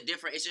 It's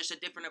just a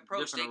different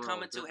approach. They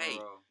coming to, hey,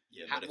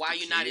 why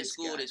you not in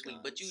school this week?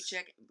 But you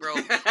check, bro.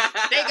 They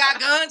got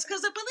guns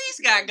because the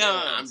police got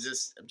guns.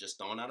 I'm just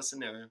throwing out a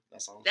scenario.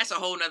 That's all. That's a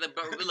whole nother.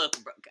 But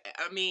look, bro,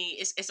 I mean,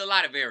 it's a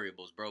lot of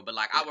variables, bro. But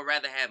like, I would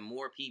rather have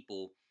more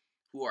people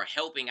who are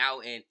helping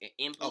out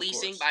in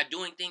policing by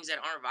doing things that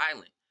aren't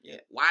violent.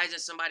 Yeah. Why isn't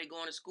somebody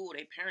going to school?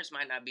 Their parents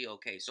might not be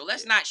okay. So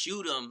let's not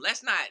shoot them.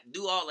 Let's not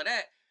do all of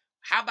that.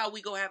 How about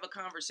we go have a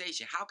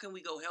conversation? How can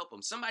we go help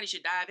them? Somebody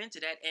should dive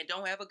into that and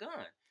don't have a gun.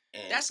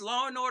 And that's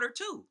law and order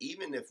too.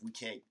 Even if we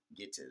can't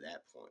get to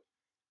that point,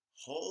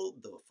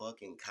 hold the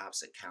fucking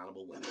cops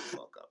accountable when they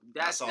fuck up.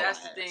 That's the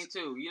thing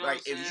too. You know what I'm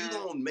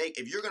saying?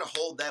 If you're gonna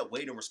hold that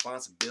weight and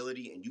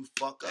responsibility and you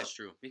fuck up, that's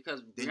true.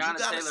 Because Breonna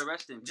Taylor,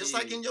 rest in peace. Just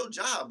like in your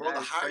job, bro. The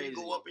higher you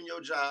go up in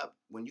your job,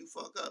 when you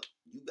fuck up,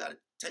 you gotta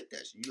take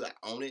that shit. You gotta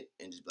own it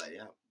and just be like,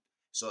 yeah.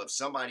 So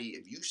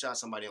if you shot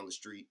somebody on the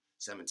street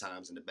 7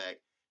 times in the back,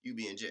 you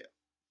be in jail.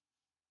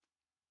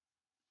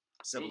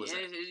 Simple as that.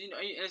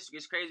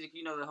 It's crazy.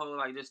 You know, the whole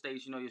like this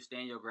states. You know, you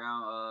stand your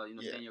ground.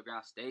 Stand your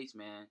ground states,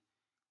 man.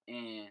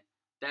 And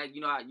that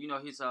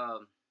his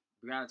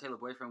Breonna Taylor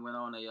boyfriend went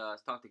on to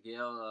talk to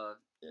Gail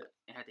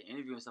and had the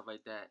interview and stuff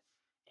like that.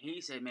 And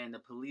he said, man, the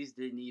police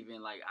didn't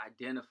even like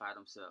identify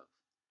themselves.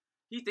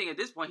 He think at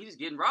this point he's just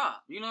getting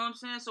robbed. You know what I'm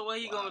saying? So what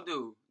he gonna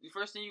do? The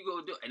first thing you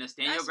gonna do, and a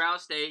stand your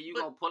ground state, you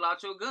gonna pull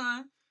out your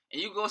gun.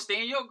 And you go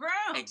stand your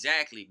ground.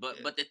 Exactly.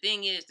 But the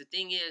thing is,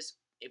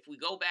 if we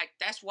go back,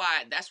 that's why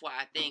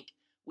I think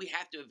we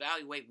have to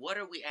evaluate what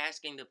are we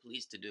asking the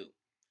police to do.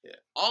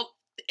 Yeah.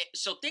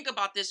 So think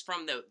about this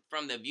from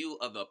the view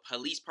of a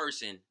police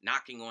person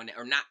knocking on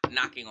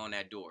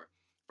that door.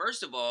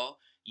 First of all,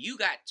 you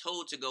got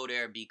told to go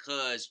there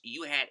because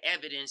you had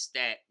evidence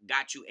that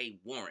got you a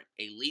warrant,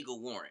 a legal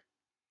warrant,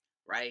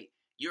 right?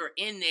 You're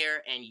in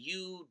there and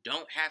you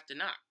don't have to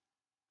knock.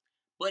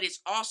 But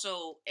it's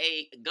also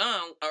a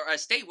gun or a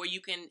state where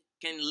you can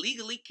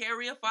legally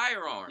carry a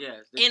firearm.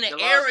 Yes, in an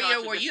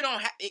area where you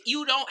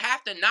don't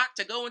have to knock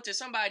to go into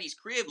somebody's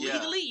crib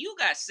legally. You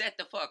got set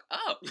the fuck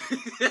up.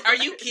 Are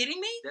you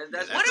kidding me?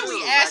 What are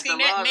we asking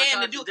that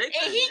man to do?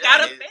 And he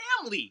got a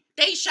family.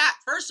 They shot.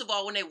 First of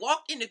all, when they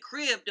walked in the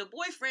crib, the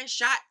boyfriend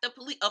shot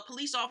a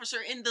police officer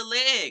in the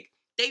leg.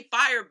 They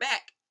fired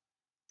back.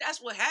 That's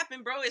what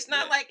happened, bro. It's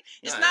not Yeah. like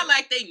not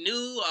like they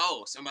knew,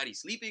 oh,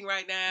 somebody's sleeping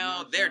right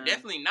now. They're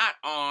definitely not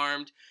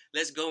armed.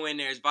 Let's go in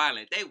there. It's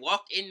violent. They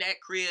walked in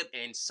that crib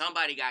and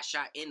somebody got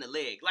shot in the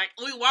leg. Like,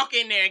 we walk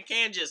in there and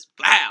Cam just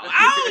plow.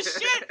 Oh,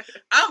 shit.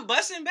 I'm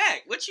busting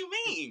back. What you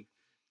mean?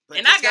 But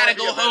and I gotta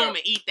go home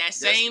and eat that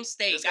same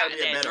steak. Gotta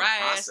be a that better dry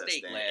ass process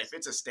steak. If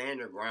it's a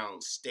standard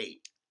ground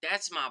state,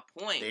 that's my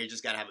point. They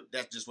just gotta have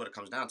that's just what it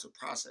comes down to,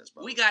 process,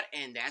 bro.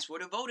 And that's where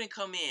the voting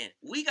come in.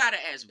 We gotta,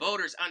 as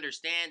voters,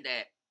 understand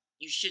that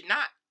you should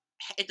not.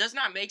 It does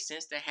not make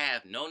sense to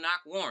have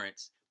no-knock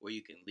warrants where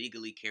you can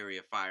legally carry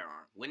a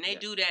firearm. When they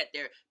do that,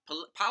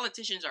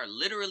 politicians are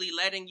literally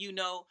letting you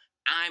know,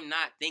 I'm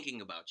not thinking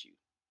about you.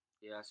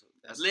 Yeah,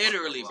 that's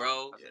literally,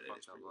 bro.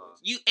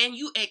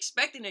 You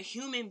expecting a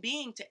human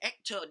being to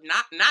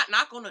not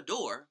knock on a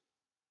door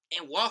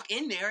and walk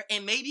in there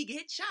and maybe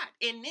get shot,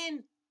 and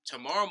then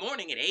tomorrow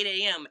morning at 8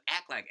 a.m.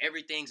 act like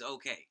everything's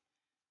okay.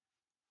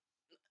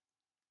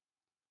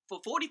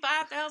 For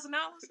 $45,000,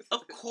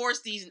 of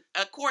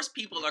course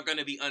people are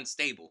gonna be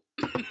unstable.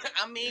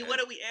 I mean,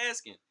 what are we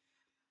asking?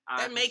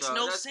 That makes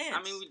no sense.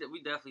 I mean,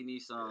 we definitely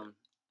need some.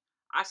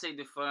 I say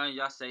defund,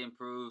 y'all say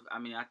improve. I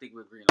mean, I think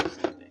we're agreeing on the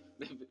same thing.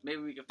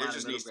 Maybe we can find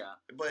a middle ground.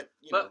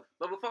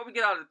 But before we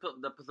get out of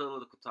the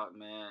political talk,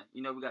 man,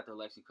 we got the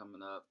election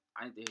coming up.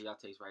 I need to hear y'all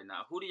takes right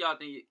now. Who do y'all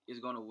think is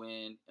going to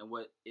win, and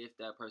what if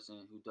that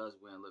person who does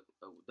win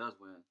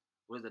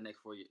what does the next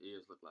 4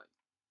 years look like?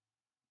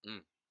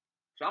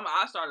 So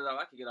I started off.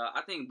 I can get out.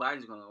 I think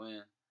Biden's going to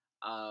win.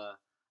 I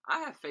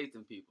have faith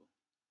in people.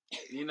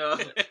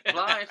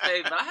 Blind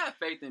faith, but I have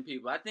faith in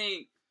people. I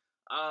think.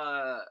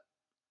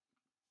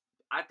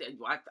 I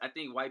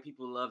think white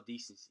people love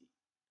decency,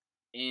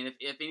 and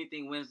if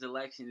anything wins the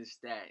election, it's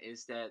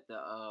that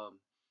the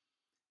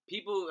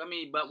people. I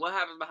mean, but what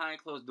happens behind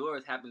closed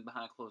doors happens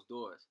behind closed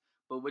doors.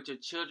 But what your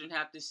children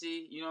have to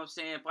see, you know what I'm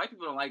saying? White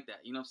people don't like that.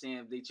 You know what I'm saying?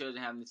 If their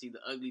children having to see the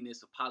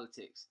ugliness of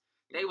politics.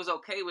 They was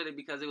okay with it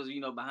because it was,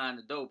 behind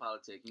the door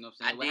politics. You know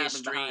what I'm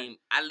saying?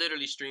 I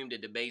literally streamed the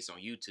debates on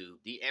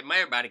YouTube.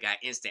 Everybody got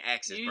instant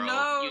access,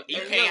 bro.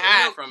 You can't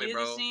hide from it,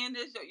 bro. Seeing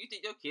this, you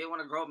think your kid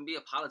want to grow up and be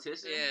a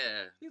politician?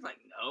 Yeah. He's like,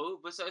 no.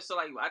 But so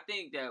like, I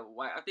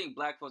think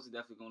black folks are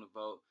definitely going to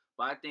vote.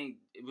 But I think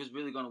it was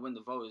really going to win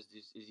the vote is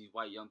these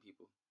white young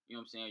people. You know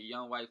what I'm saying?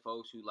 Young white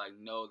folks who like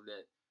know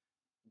that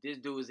this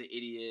dude is an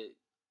idiot.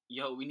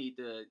 Yo, we need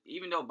to.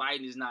 Even though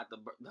Biden is not the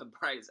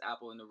brightest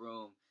apple in the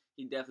room.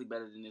 He definitely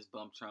better than this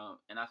bum Trump,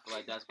 and I feel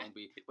like that's gonna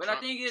be. But I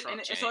think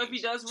and so if he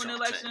does win the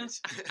election,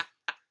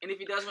 and if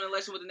he does win the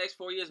election, what the next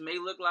 4 years may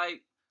look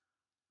like,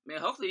 man,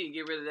 hopefully he can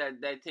get rid of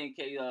that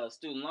 $10K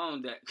student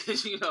loan debt,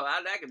 because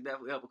that could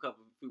definitely help a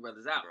few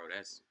brothers out. Bro,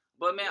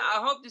 But man,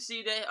 I hope to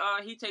see that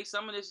he takes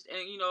some of this,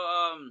 and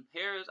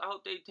Harris, I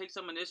hope they take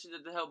some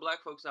initiative to help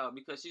black folks out,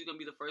 because she's gonna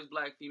be the first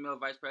black female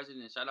vice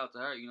president. And shout out to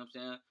her, you know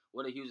what I'm saying?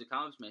 What a huge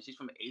accomplishment. She's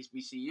from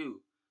HBCU.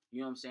 You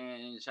know what I'm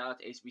saying? And shout out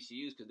to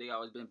HBCUs because they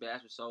always been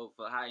bashed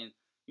for high and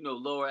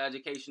lower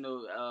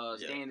educational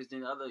standards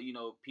than other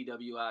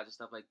PWIs and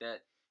stuff like that.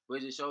 But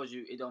it just shows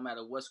you it don't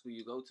matter what school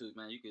you go to,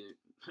 man. You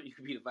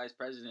could be the vice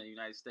president of the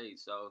United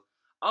States. So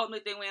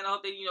ultimately, man, I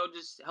hope they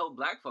just help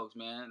black folks,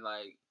 man.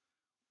 Like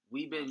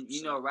we've been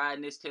 100%.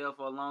 Riding this tail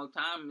for a long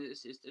time.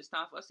 It's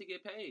time for us to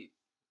get paid.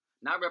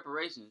 Not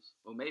reparations,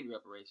 or maybe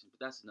reparations,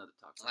 but that's another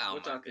talk.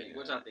 What y'all think?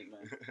 What y'all think,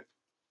 man?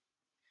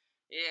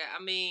 Yeah,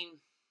 I mean.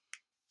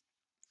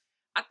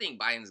 I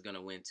think Biden's going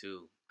to win,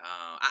 too.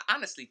 I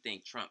honestly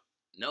think Trump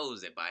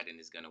knows that Biden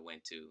is going to win,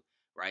 too,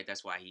 right?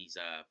 That's why he's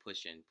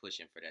pushing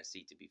for that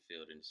seat to be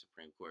filled in the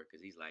Supreme Court,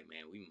 because he's like,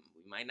 man, we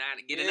might not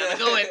get another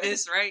go at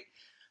this, right?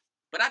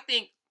 But I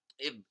think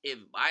if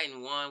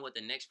Biden won, what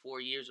the next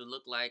 4 years would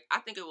look like, I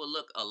think it would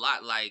look a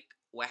lot like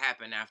what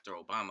happened after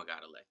Obama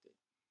got elected.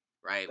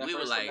 Right,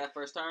 that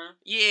first term.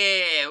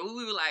 Yeah,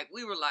 we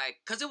were like,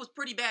 cause it was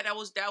pretty bad. It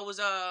was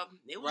rough.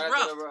 It was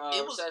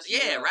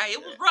right. It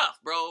was rough,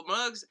 bro.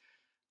 Muggs.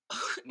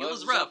 It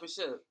was rough.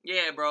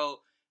 Yeah, bro.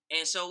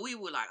 And so we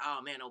were like,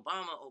 oh man,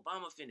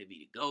 Obama finna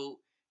be the GOAT.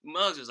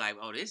 Muggs was like,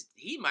 oh,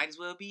 he might as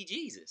well be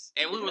Jesus.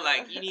 And we were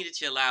like, you need to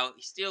chill out.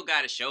 He still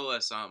got to show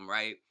us something,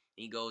 right?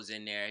 He goes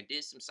in there,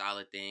 did some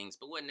solid things,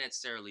 but wasn't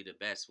necessarily the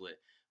best with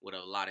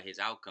a lot of his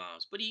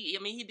outcomes. But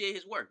he did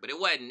his work, but it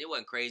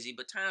wasn't crazy.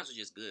 But times were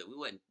just good. We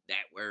wasn't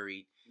that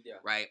worried. Yeah.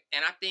 Right.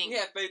 And I think we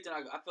had faith in.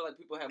 I feel like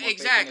people have more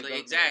exactly.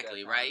 Faith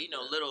in Right.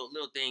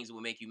 Little things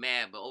would make you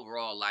mad, but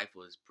overall life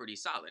was pretty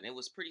solid. It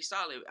was pretty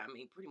solid. I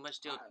mean, pretty much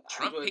still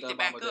Trump picked it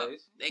back up.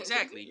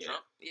 Exactly. Yeah.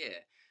 Trump. Yeah.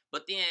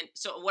 But then,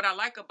 so what I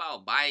like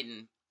about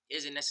Biden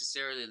isn't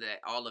necessarily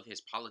that all of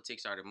his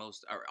politics are the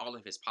most, or all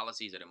of his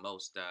policies are the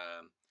most,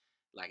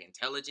 like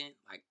intelligent,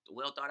 like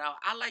well thought out.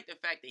 I like the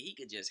fact that he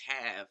could just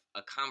have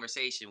a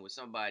conversation with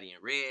somebody in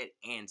red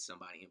and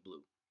somebody in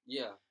blue.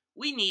 Yeah.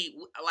 We need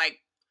like.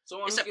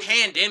 So it's a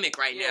pandemic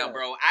right now,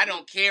 bro. I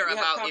don't care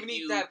about if you. We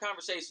need to have a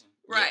conversation.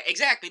 Right,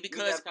 exactly,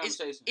 because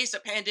it's a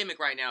pandemic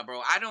right now,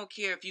 bro. I don't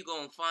care if you're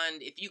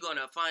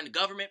gonna fund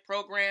government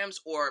programs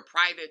or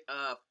private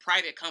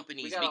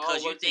companies,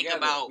 because you think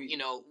about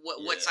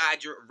what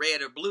side you're,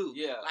 red or blue.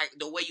 Yeah. Like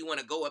the way you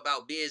want to go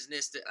about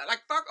business.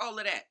 Like fuck all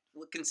of that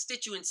with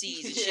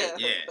constituencies and shit.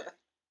 Yeah.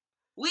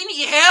 We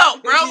need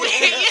help, bro.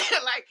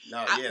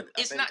 Yeah.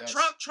 It's not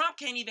Trump. Trump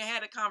can't even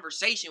have a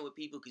conversation with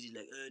people because he's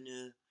like,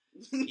 no.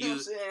 You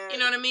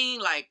know what I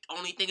mean? Like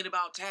only thinking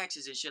about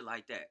taxes and shit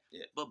like that.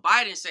 Yeah. But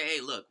Biden say,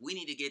 hey, look, we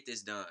need to get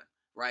this done,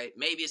 right?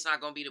 Maybe it's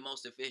not gonna be the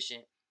most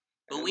efficient,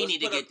 but we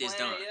need to get this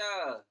done.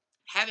 Yeah.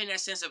 Having that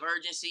sense of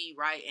urgency,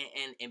 right,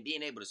 and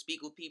being able to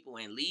speak with people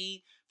and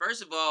lead.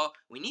 First of all,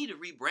 we need to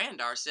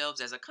rebrand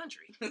ourselves as a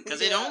country because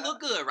it don't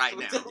look good right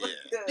now.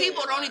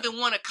 People don't even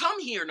want to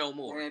come here no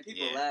more. Man,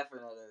 people laughing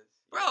at us.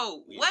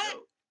 Bro, what?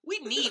 We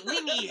need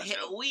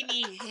help. We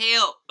need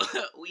help.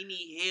 We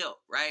need help,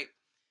 right?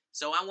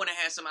 So I want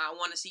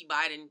to see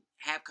Biden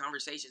have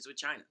conversations with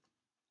China.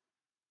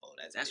 Oh,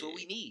 that's what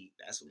we need.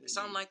 That's what we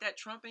Something need. like that.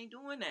 Trump ain't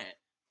doing that.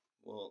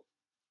 Well,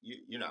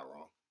 you're not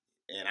wrong,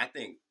 and I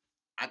think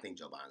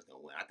Joe Biden's gonna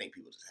win. I think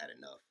people just had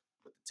enough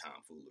with the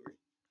tomfoolery.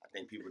 I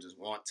think people just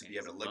want to be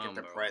able to look at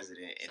the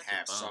president and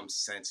have some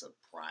sense of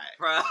pride.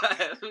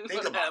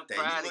 Think about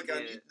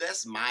that.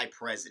 That's my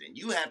president.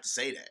 You have to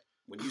say that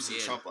when you see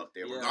Trump up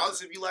there,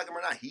 regardless if you like him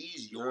or not.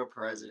 He's your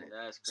president.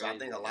 That's so I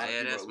think a lot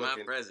of people are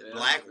looking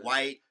black,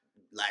 white,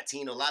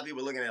 Latino. A lot of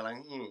people are looking at it like,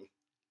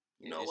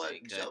 you know what,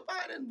 Joe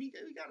Biden. We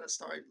gotta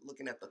start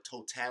looking at the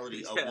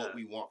totality of what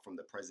we want from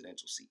the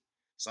presidential seat.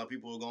 Some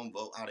people are gonna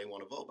vote how they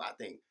want to vote, but I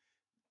think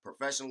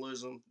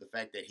professionalism, the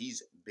fact that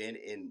he's been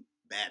in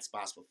bad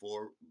spots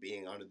before,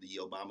 being under the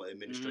Obama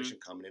administration,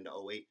 coming into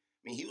 08.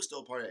 I mean, he was still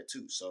a part of that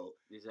too. So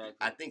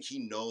I think he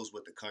knows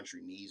what the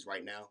country needs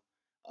right now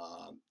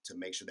to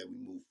make sure that we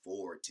move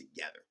forward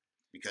together.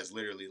 Because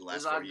literally the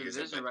last 4 years,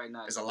 there's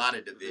a lot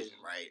of division,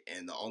 right?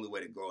 And the only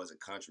way to grow as a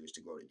country is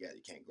to grow together.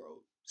 You can't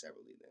grow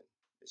separately then.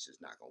 It's just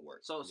not going to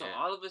work. So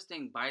all of us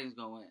think Biden's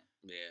going to win.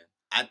 Yeah.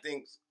 I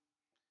think...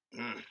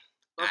 Okay,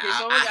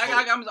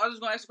 I'm just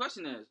going to ask the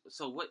question is,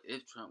 so what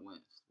if Trump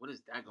wins? What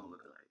is that going to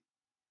look like?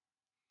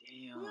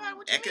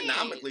 Damn.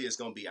 Economically, it's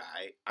going to be all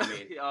right.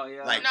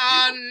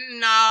 I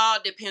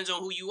mean... depends on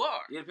who you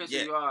are. Yeah, depends who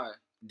you are.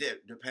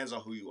 Depends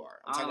on who you are.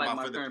 I'm talking about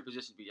my current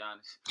position, to be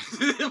honest.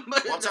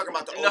 I'm talking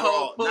about the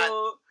overall...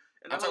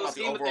 I'm talking about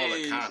the overall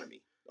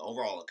economy. The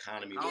overall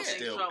economy will still... I don't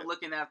think Trump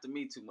looking after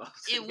me too much.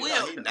 It will.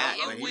 No, he's not,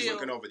 but he's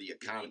looking over the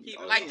economy.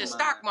 Like the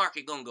stock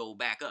market gonna go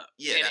back up.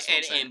 Yeah, that's what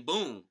I'm saying. And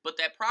boom. But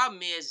that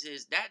problem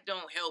is that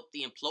don't help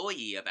the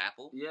employee of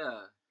Apple.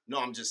 Yeah. No,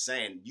 I'm just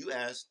saying, you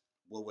asked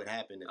what would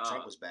happen if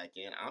Trump was back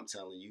in. I'm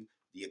telling you,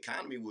 the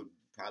economy would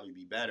probably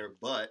be better,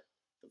 but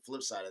the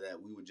flip side of that,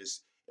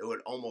 it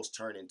would almost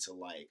turn into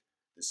like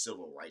the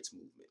civil rights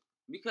movement.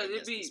 Because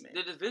it'd be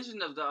the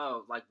division of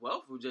the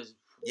wealth would just...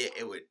 Yeah,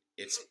 it would.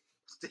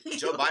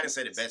 Joe Biden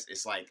said it best.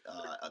 It's like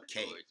a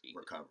K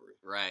recovery.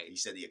 Right. He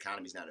said the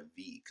economy's not a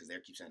V because they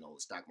keep saying, the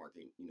stock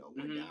market,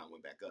 went down,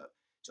 went back up.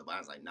 Joe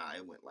Biden's like, nah,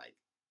 it went like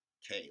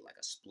K, like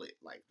a split.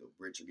 Like the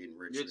rich are getting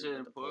richer,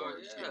 and the poor are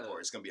getting poor.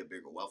 It's going to be a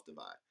bigger wealth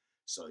divide.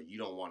 So you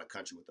don't want a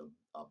country with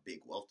a big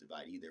wealth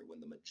divide either when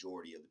the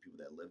majority of the people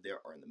that live there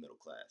are in the middle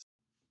class.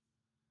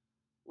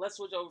 Let's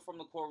switch over from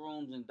the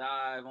courtrooms and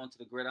dive onto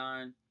the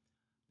gridiron.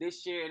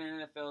 This year in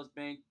the NFL has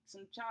been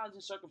some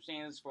challenging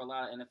circumstances for a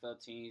lot of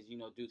NFL teams,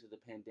 due to the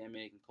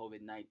pandemic and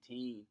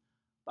COVID-19.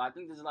 But I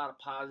think there's a lot of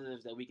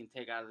positives that we can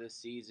take out of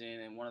this season,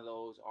 and one of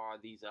those are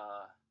these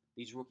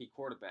rookie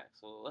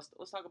quarterbacks. So let's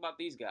talk about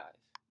these guys.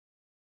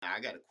 I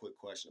got a quick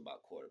question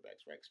about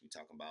quarterbacks, right? Because we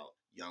talking about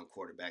young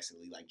quarterbacks in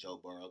the league, like Joe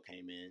Burrow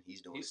came in.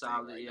 He's doing his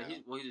solid. Thing right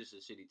now. He's just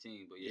a shitty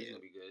team, but he's gonna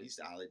be good. He's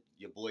solid.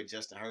 Your boy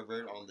Justin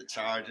Herbert on the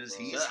Chargers.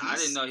 I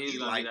didn't know he was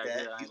gonna be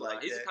that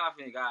good. He's a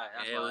confident guy.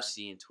 We'll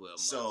see in 12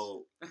 months.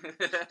 So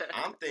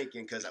I'm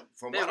thinking, because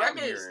from their what I'm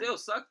hearing, still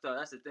sucks though.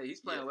 That's the thing.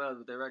 He's playing well,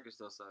 but their record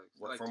still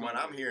sucks. From what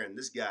I'm hearing,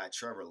 this guy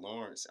Trevor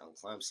Lawrence on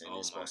Clemson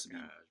is supposed to be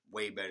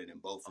way better than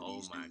both of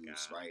these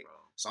dudes, right? Bro.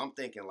 So I'm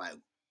thinking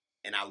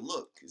and I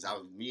looked, because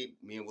me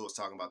and Will was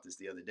talking about this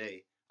the other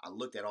day. I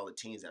looked at all the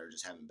teams that are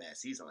just having bad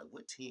seasons. I'm like,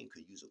 what team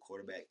could use a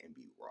quarterback and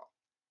be raw?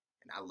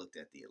 And I looked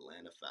at the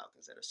Atlanta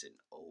Falcons that are sitting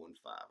 0-5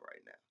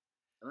 right now.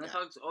 Atlanta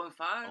Falcons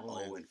 0-5?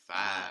 0-5,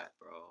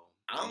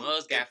 bro.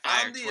 Mugs got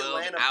fired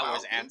 12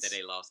 hours after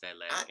they lost that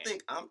last game. I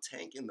think I'm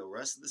tanking the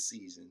rest of the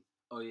season.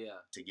 Oh yeah.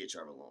 To get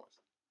Trevor Lawrence.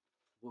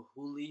 With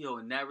Julio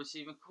in that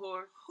receiving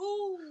core,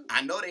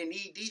 I know they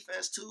need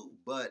defense too,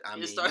 but I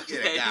mean, you get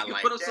a guy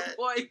like that.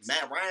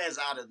 Matt Ryan's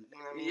out of,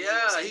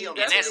 and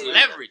that's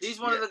leverage. He's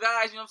one of the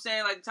guys, you know what I'm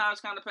saying? Like, the time's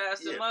kind of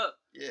passed him up.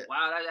 Yeah.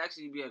 Wow, that'd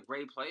actually be a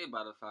great play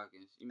by the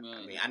Falcons.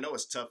 I mean, I know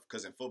it's tough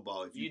because in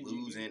football, if you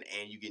losing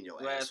and you getting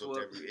your ass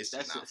whooped it's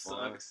just not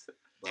fun.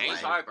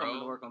 It's hard coming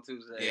to work on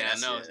Tuesday. Yeah, I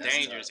know it's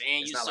dangerous,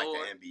 and it's not like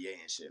the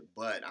NBA and shit.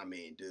 But I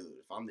mean, dude,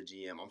 if I'm the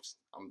GM,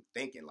 I'm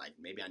thinking like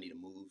maybe I need to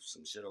move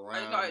some shit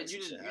around. You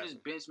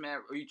just bench Matt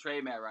or you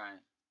trade Matt Ryan.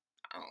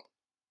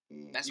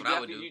 That's You what I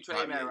would definitely do. you trade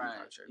Probably, Matt yeah, you Ryan.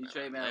 probably trade You Matt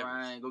trade Ryan. Matt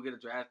Ryan. Go get a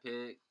draft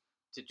pick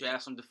to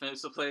draft some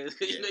defensive players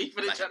because you know you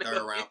finna like try a to third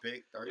go round get.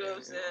 pick. You know what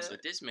I'm saying?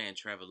 But this man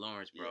Trevor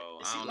Lawrence, bro,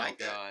 Yeah. Is I he don't know like if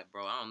that? y'all,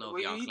 bro, I don't know if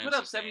Well, y'all he Clemson put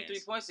up 73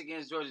 fans. points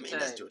against Georgia I mean, Tech.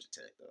 that's Georgia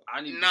Tech though.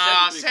 I need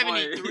Nah, 73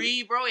 points.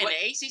 73, bro. In Well,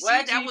 the ACC, well,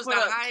 actually, that was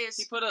the highest.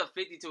 He put up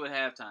 52 at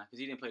halftime because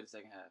he didn't play the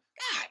second half.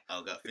 God.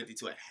 Oh, got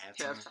 52 at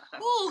halftime.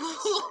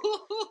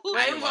 Ooh. But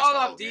I it didn't was watch all the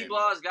off whole deep game,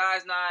 balls,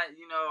 guys. Not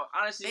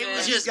honestly, It man.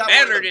 was He's just got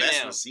better one of the than best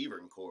them.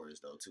 receiving cores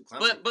though too. Clemson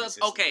But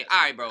consistently okay, has all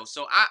one right, of the bro. best.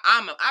 So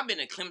I've been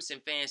a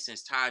Clemson fan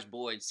since Taj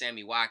Boyd,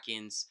 Sammy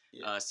Watkins,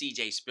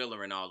 C.J.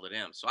 Spiller, and all of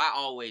them. So I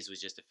always was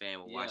just a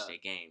fan and watch their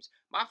games.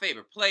 My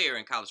favorite player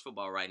in college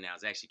football right now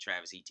is actually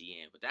Travis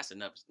Etienne, but that's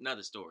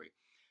another story.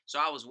 So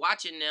I was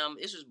watching them.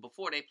 This was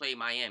before they played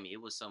Miami.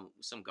 It was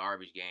some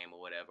garbage game or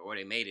whatever, or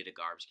they made it a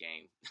garbage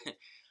game.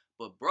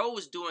 But bro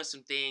was doing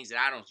some things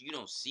that you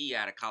don't see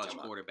out of college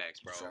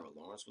quarterbacks, bro. Trevor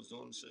Lawrence was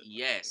doing shit.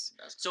 Yes.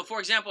 That's So crazy. for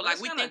example, like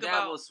we think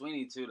about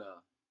Sweeney too, though.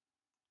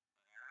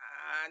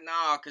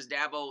 No, because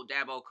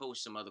Dabo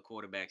coached some other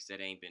quarterbacks that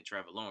ain't been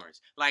Trevor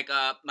Lawrence. Like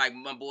my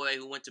boy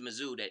who went to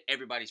Mizzou that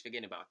everybody's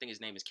forgetting about. I think his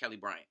name is Kelly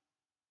Bryant.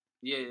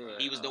 Yeah.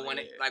 He was the one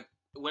that, like,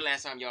 when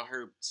last time y'all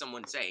heard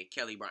someone say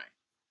Kelly Bryant?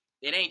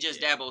 It ain't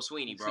just Dabo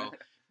Sweeney, bro.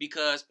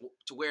 Because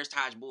to where's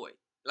Taj Boyd?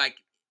 Like,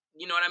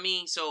 you know what I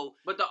mean? So,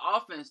 but the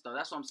offense though,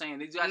 that's what I'm saying.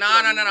 These guys no.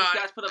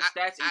 These guys put up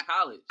stats in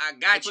college. I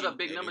got they you. put up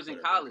big numbers in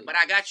college. But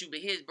I got you. But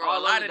his bro, All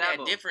a lot of Dabo.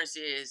 that difference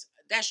is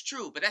that's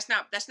true. But that's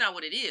not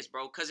what it is,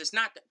 bro. Because it's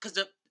not because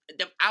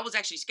I was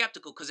actually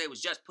skeptical because they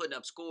was just putting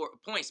up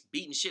points,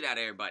 beating shit out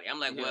of everybody. I'm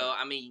like, well,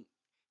 I mean,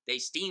 they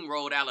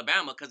steamrolled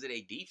Alabama because of their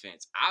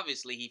defense.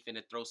 Obviously, he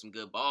finna throw some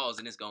good balls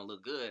and it's gonna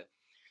look good.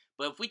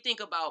 But if we think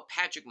about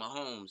Patrick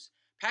Mahomes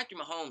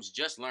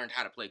just learned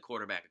how to play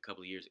quarterback a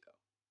couple of years ago.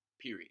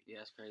 Period. Yeah,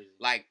 that's crazy.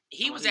 Like,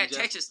 he was at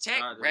Texas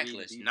Tech,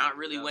 reckless, not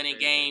really winning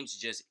games,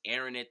 just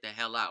airing it the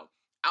hell out.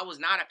 I was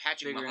not a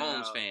Patrick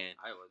Mahomes fan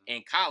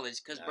in college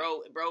because,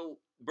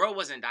 bro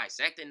wasn't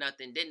dissecting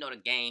nothing, didn't know the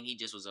game. He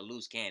just was a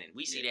loose cannon.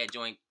 We see that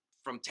joint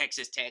from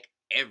Texas Tech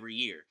every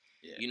year.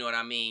 Yeah. You know what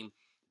I mean?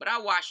 But I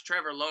watched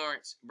Trevor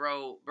Lawrence,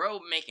 bro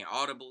making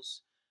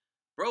audibles.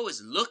 Bro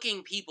is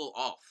looking people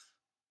off,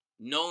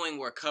 knowing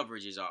where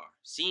coverages are,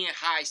 seeing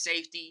high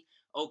safety.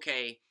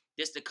 Okay,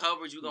 this the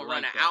coverage. We're gonna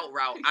run an out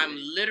route. I'm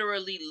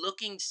literally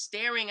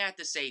staring at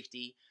the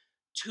safety.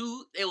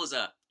 It was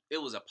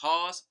a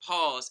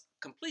pause,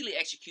 completely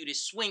executed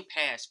swing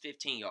pass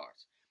 15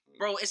 yards.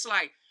 Bro, it's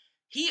like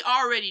he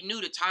already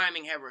knew the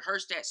timing, had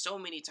rehearsed that so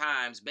many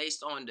times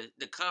based on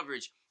the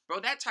coverage.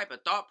 Bro, that type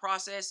of thought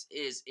process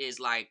is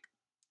like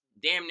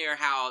damn near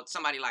how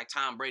somebody like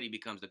Tom Brady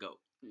becomes the GOAT.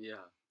 Yeah.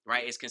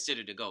 Right? It's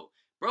considered the GOAT.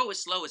 Bro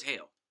is slow as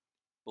hell.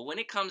 But when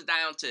it comes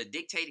down to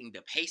dictating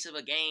the pace of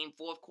a game,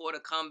 fourth quarter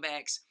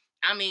comebacks,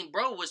 I mean,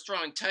 bro was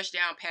throwing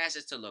touchdown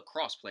passes to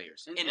lacrosse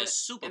players in the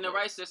Super Bowl. In the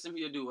right system,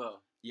 he'll do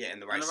well. Yeah, in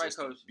the right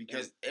system. Coach.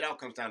 Because it all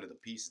comes down to the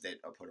pieces that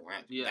are put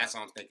around you. Yeah. That's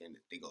all I'm thinking.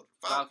 They go to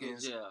the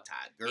Falcons, Todd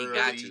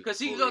Gurley. Because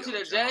he could go to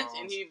the Jets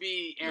and he'd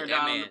be Aaron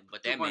Donald.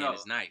 But that man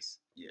is nice.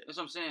 Yeah. That's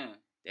what I'm saying.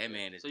 That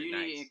man is nice. So you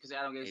need, because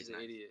Adam Gase is an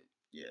idiot.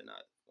 Yeah,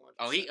 not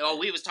 100%.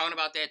 We was talking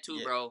about that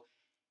too, bro.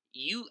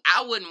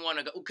 I wouldn't want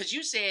to go because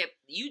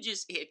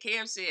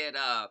Cam said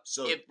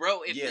so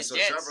Jets,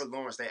 Trevor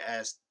Lawrence,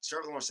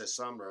 Trevor Lawrence said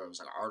somewhere, it was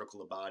like an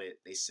article about it.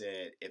 They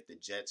said if the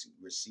Jets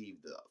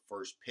received the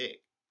first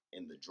pick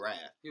in the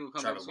draft,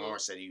 Trevor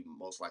Lawrence said he would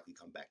most likely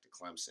come back to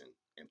Clemson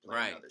and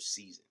play another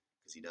season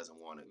because he doesn't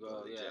want to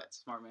go to the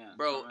Jets. Smart man,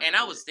 bro. And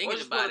I was thinking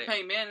about it.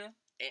 Peyton Manning.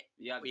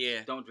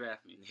 Don't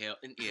draft me. Hell,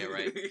 yeah,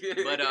 right.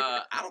 But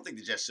I don't think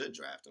the Jets should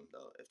draft him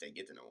though if they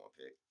get the number one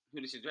pick. Who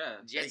they should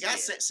draft?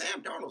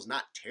 Sam Darnold's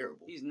not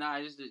terrible. He's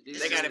not.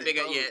 They got a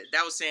bigger. Yeah,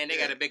 that was saying they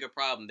got a bigger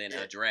problem than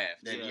a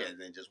draft. Than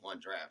just one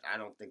draft. I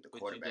don't think the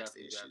quarterback's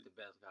the issue. The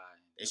best guy.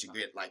 They should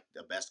get like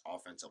the best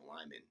offensive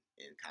lineman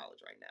in college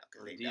right now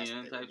because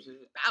that's what they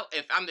shit.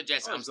 If I'm the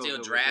Jets, I'm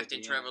still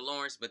drafting Trevor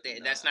Lawrence, but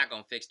that's not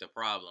gonna fix the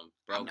problem,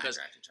 bro. I'm not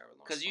drafting Trevor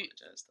Lawrence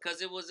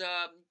because it was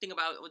think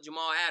about it with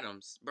Jamal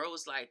Adams, bro.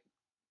 It's like,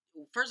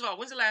 first of all,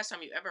 when's the last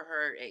time you ever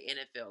heard a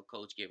NFL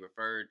coach get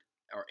referred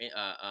or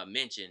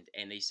mentioned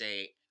and they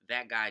say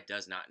that guy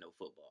does not know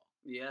football?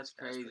 Yeah, that's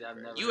crazy. I've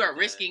never. You are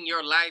risking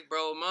your life,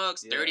 bro.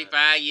 Muggs,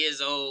 35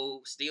 years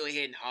old, still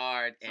hitting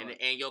hard, and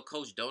your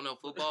coach don't know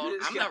football.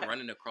 I'm not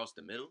running across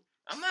the middle.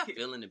 I'm not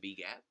filling the B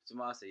gap.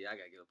 Jamal said, "I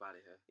gotta get up out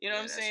of here." You know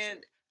what I'm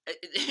saying?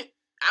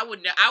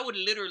 I would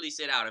literally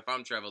sit out if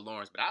I'm Trevor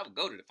Lawrence, but I would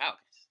go to the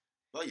Falcons.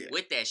 Oh yeah,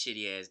 with that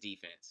shitty ass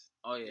defense.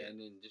 Oh yeah, and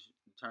then just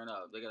turn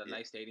up. They got a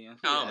nice stadium.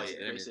 Oh my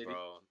goodness,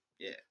 bro.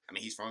 Yeah, I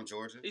mean he's from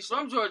Georgia. He's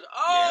from Georgia.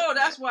 Oh,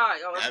 that's why.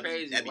 Oh, that's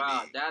crazy.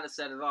 Wow, that'll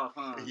set it off,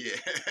 huh? Yeah,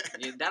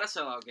 that'll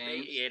sell out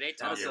games. They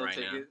talking right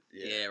now.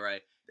 Yeah,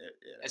 right. Yeah,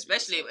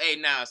 especially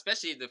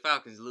if the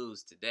Falcons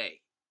lose today.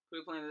 Who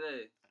are playing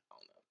today?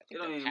 I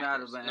don't know. It don't even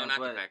matter, man. No, not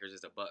the Packers.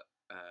 It's the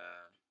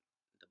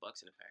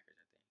Bucks and the Packers,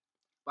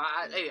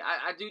 I think. But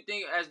I do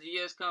think as the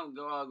years go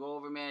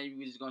over, man,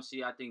 you're just gonna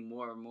see, I think,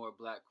 more and more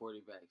black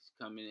quarterbacks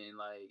coming in,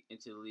 like,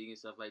 into the league and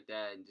stuff like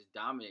that, and just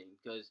dominating.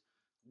 Because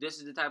this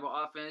is the type of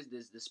offense.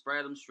 This the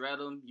spread them, shred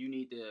them. You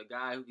need the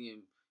guy who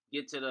can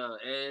get to the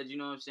edge. You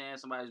know what I'm saying?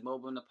 Somebody's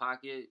mobile in the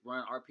pocket,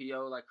 run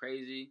RPO like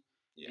crazy.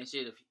 Yeah. And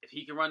shit, if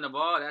he can run the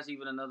ball, that's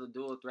even another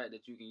dual threat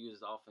that you can use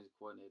as an offensive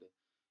coordinator.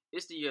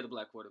 It's the year of the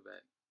black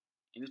quarterback.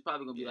 And it's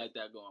probably going to be like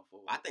that going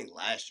forward. I think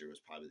last year was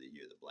probably the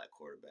year of the black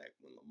quarterback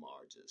when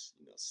Lamar just,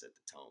 set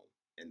the tone.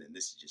 And then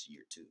this is just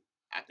year 2.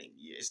 I think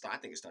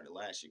it started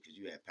last year because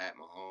you had Pat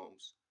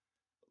Mahomes,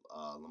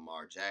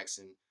 Lamar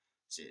Jackson.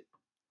 Shit.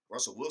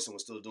 Russell Wilson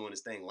was still doing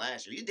his thing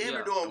last year. He damn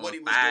near doing what he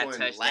was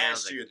doing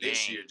last year,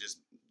 this year. Just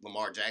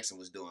Lamar Jackson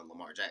was doing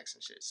Lamar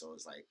Jackson shit. So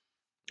it's like.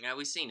 Yeah,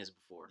 we've seen this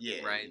before.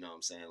 Yeah, right. You know what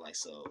I'm saying? Like,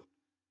 so,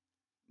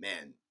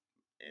 man,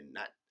 and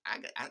not.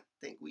 I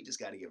think we just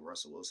got to give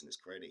Russell Wilson his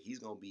credit. He's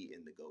gonna be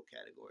in the GOAT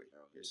category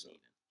here soon.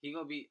 He's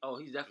gonna be. Oh,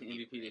 he's definitely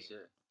MVP this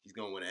year. He's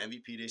gonna win an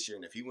MVP this year,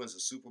 and if he wins a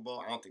Super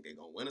Bowl, I don't think they're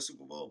gonna win a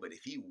Super Bowl. But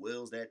if he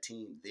wills that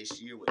team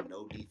this year with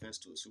no defense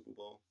to a Super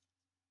Bowl,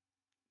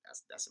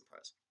 that's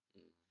impressive.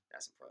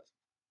 That's impressive.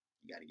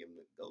 You got to give him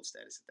the GOAT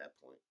status at that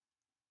point.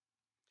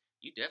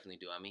 You definitely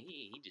do. I mean,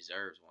 he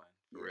deserves one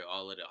for real.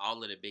 All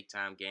of the big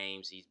time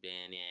games he's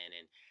been in,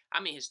 and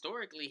I mean,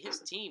 historically, his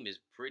team is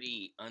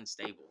pretty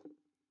unstable.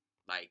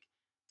 Like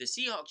the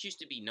Seahawks used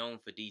to be known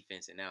for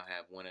defense, and now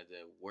have one of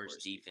the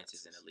worst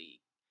defenses in the league.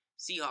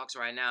 Seahawks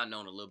right now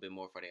known a little bit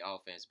more for their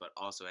offense, but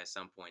also at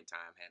some point in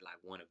time had like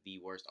one of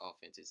the worst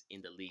offenses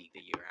in the league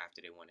the year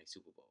after they won a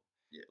Super Bowl.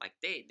 Yeah. Like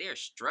their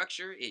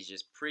structure is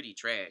just pretty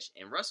trash,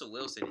 and Russell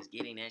Wilson is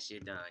getting that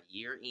shit done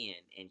year in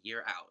and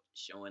year out,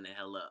 showing the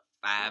hell up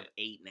 5,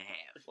 8.5.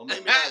 Well,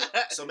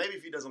 maybe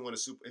if he doesn't win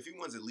if he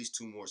wins at least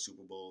 2 more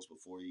Super Bowls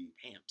before he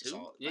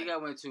 2. You got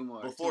to win 2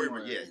 more.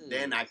 Before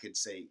then I could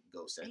say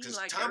GOAT status because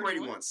like Tom Brady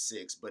won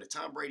 6, but if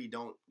Tom Brady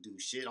don't do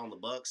shit on the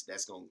Bucks,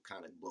 that's gonna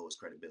kind of blow his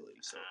credibility.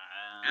 So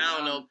I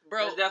don't know,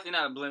 bro. It's definitely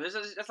not a blemish.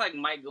 That's like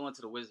Mike going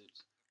to the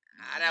Wizards.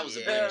 That was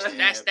a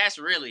blemish. That's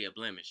really a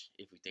blemish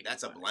if we think.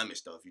 That's a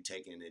blemish though if you're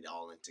taking it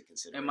all into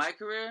consideration. In my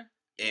career.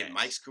 In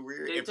Mike's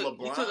career, he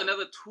took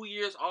another 2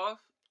 years off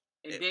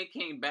and then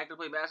came back to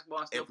play basketball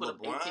and still put up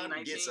 18, 19. If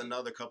LeBron gets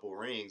another couple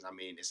rings, I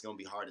mean, it's gonna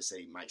be hard to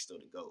say Mike's still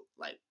the GOAT.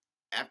 Like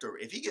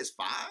if he gets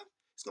 5,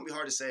 it's gonna be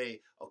hard to say,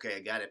 okay,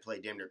 a guy that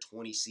played damn near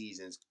 20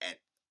 seasons at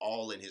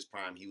all in his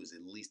prime, he was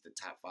at least the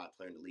top 5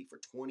 player in the league for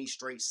 20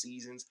 straight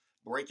seasons,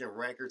 breaking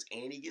records,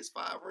 and he gets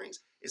 5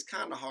 rings. It's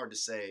kind of hard to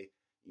say,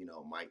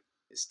 Mike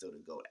is still the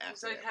GOAT after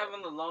It's like that,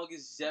 having the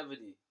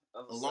longevity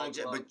of a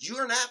cycle. But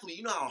you're an athlete.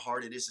 You know how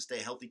hard it is to stay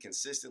healthy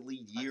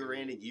consistently year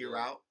in and year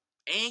out.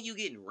 And you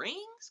getting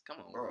rings? Come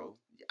on, bro.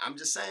 I'm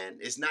just saying,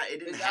 it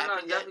didn't happen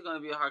yet. It's definitely going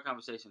to be a hard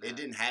conversation. It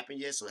didn't happen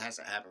yet, so it has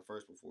to happen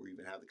first before we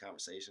even have the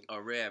conversation. Oh,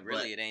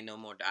 really, it ain't no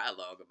more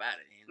dialogue about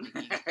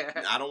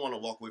it. I don't want to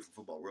walk away from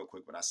football real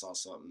quick, but I saw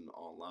something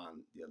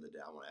online the other day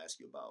I want to ask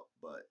you about.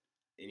 But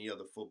any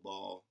other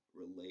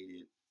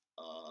football-related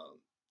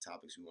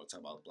topics we want to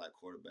talk about? Black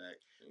quarterback?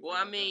 Well,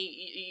 I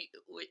mean,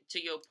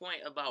 to your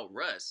point about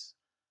Russ,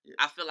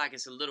 I feel like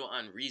it's a little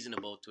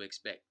unreasonable to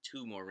expect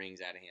 2 more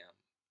rings out of him,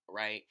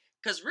 right?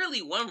 Because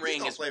really, one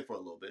ring is play for a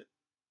little bit.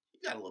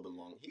 He got a little bit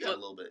long. He got a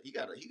little bit. He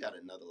got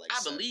another like.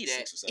 I believe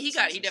that 6 or 7 he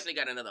seasons. definitely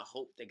got another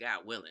hope that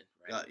God willing,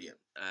 right?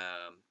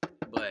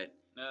 But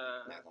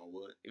knock on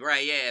wood.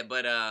 Right, yeah,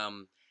 but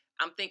I'm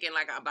thinking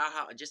like about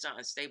how just how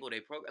unstable they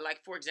program.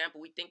 Like for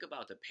example, we think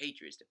about the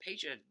Patriots. The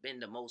Patriots have been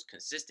the most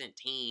consistent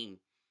team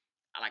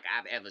like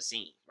I've ever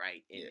seen,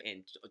 right?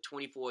 In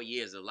 24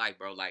 years of life,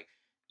 bro. Like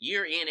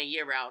year in and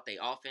year out, their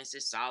offense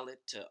is solid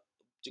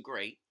to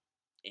great,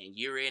 and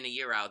year in and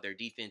year out, their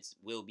defense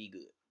will be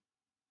good.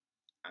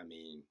 I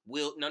mean,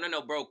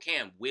 bro.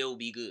 Cam will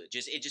be good.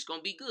 It's just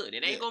gonna be good.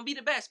 It ain't gonna be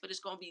the best, but it's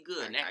gonna be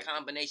good. And that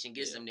combination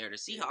gets them there. The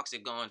Seahawks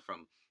have gone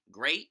from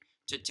great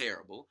to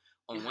terrible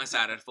on one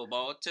side of the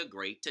football to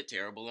great to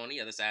terrible on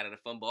the other side of the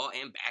football,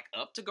 and back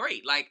up to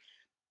great. Like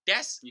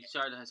that's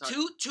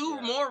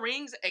two more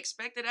rings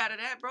expected out of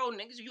that, bro.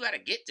 Niggas, you gotta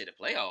get to the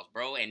playoffs,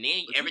 bro, and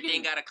then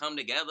everything gotta come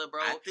together,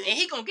 bro. And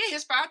he gonna get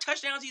his 5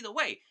 touchdowns either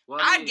way.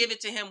 I'd give it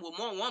to him with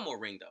one more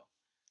ring though.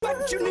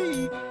 What you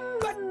need?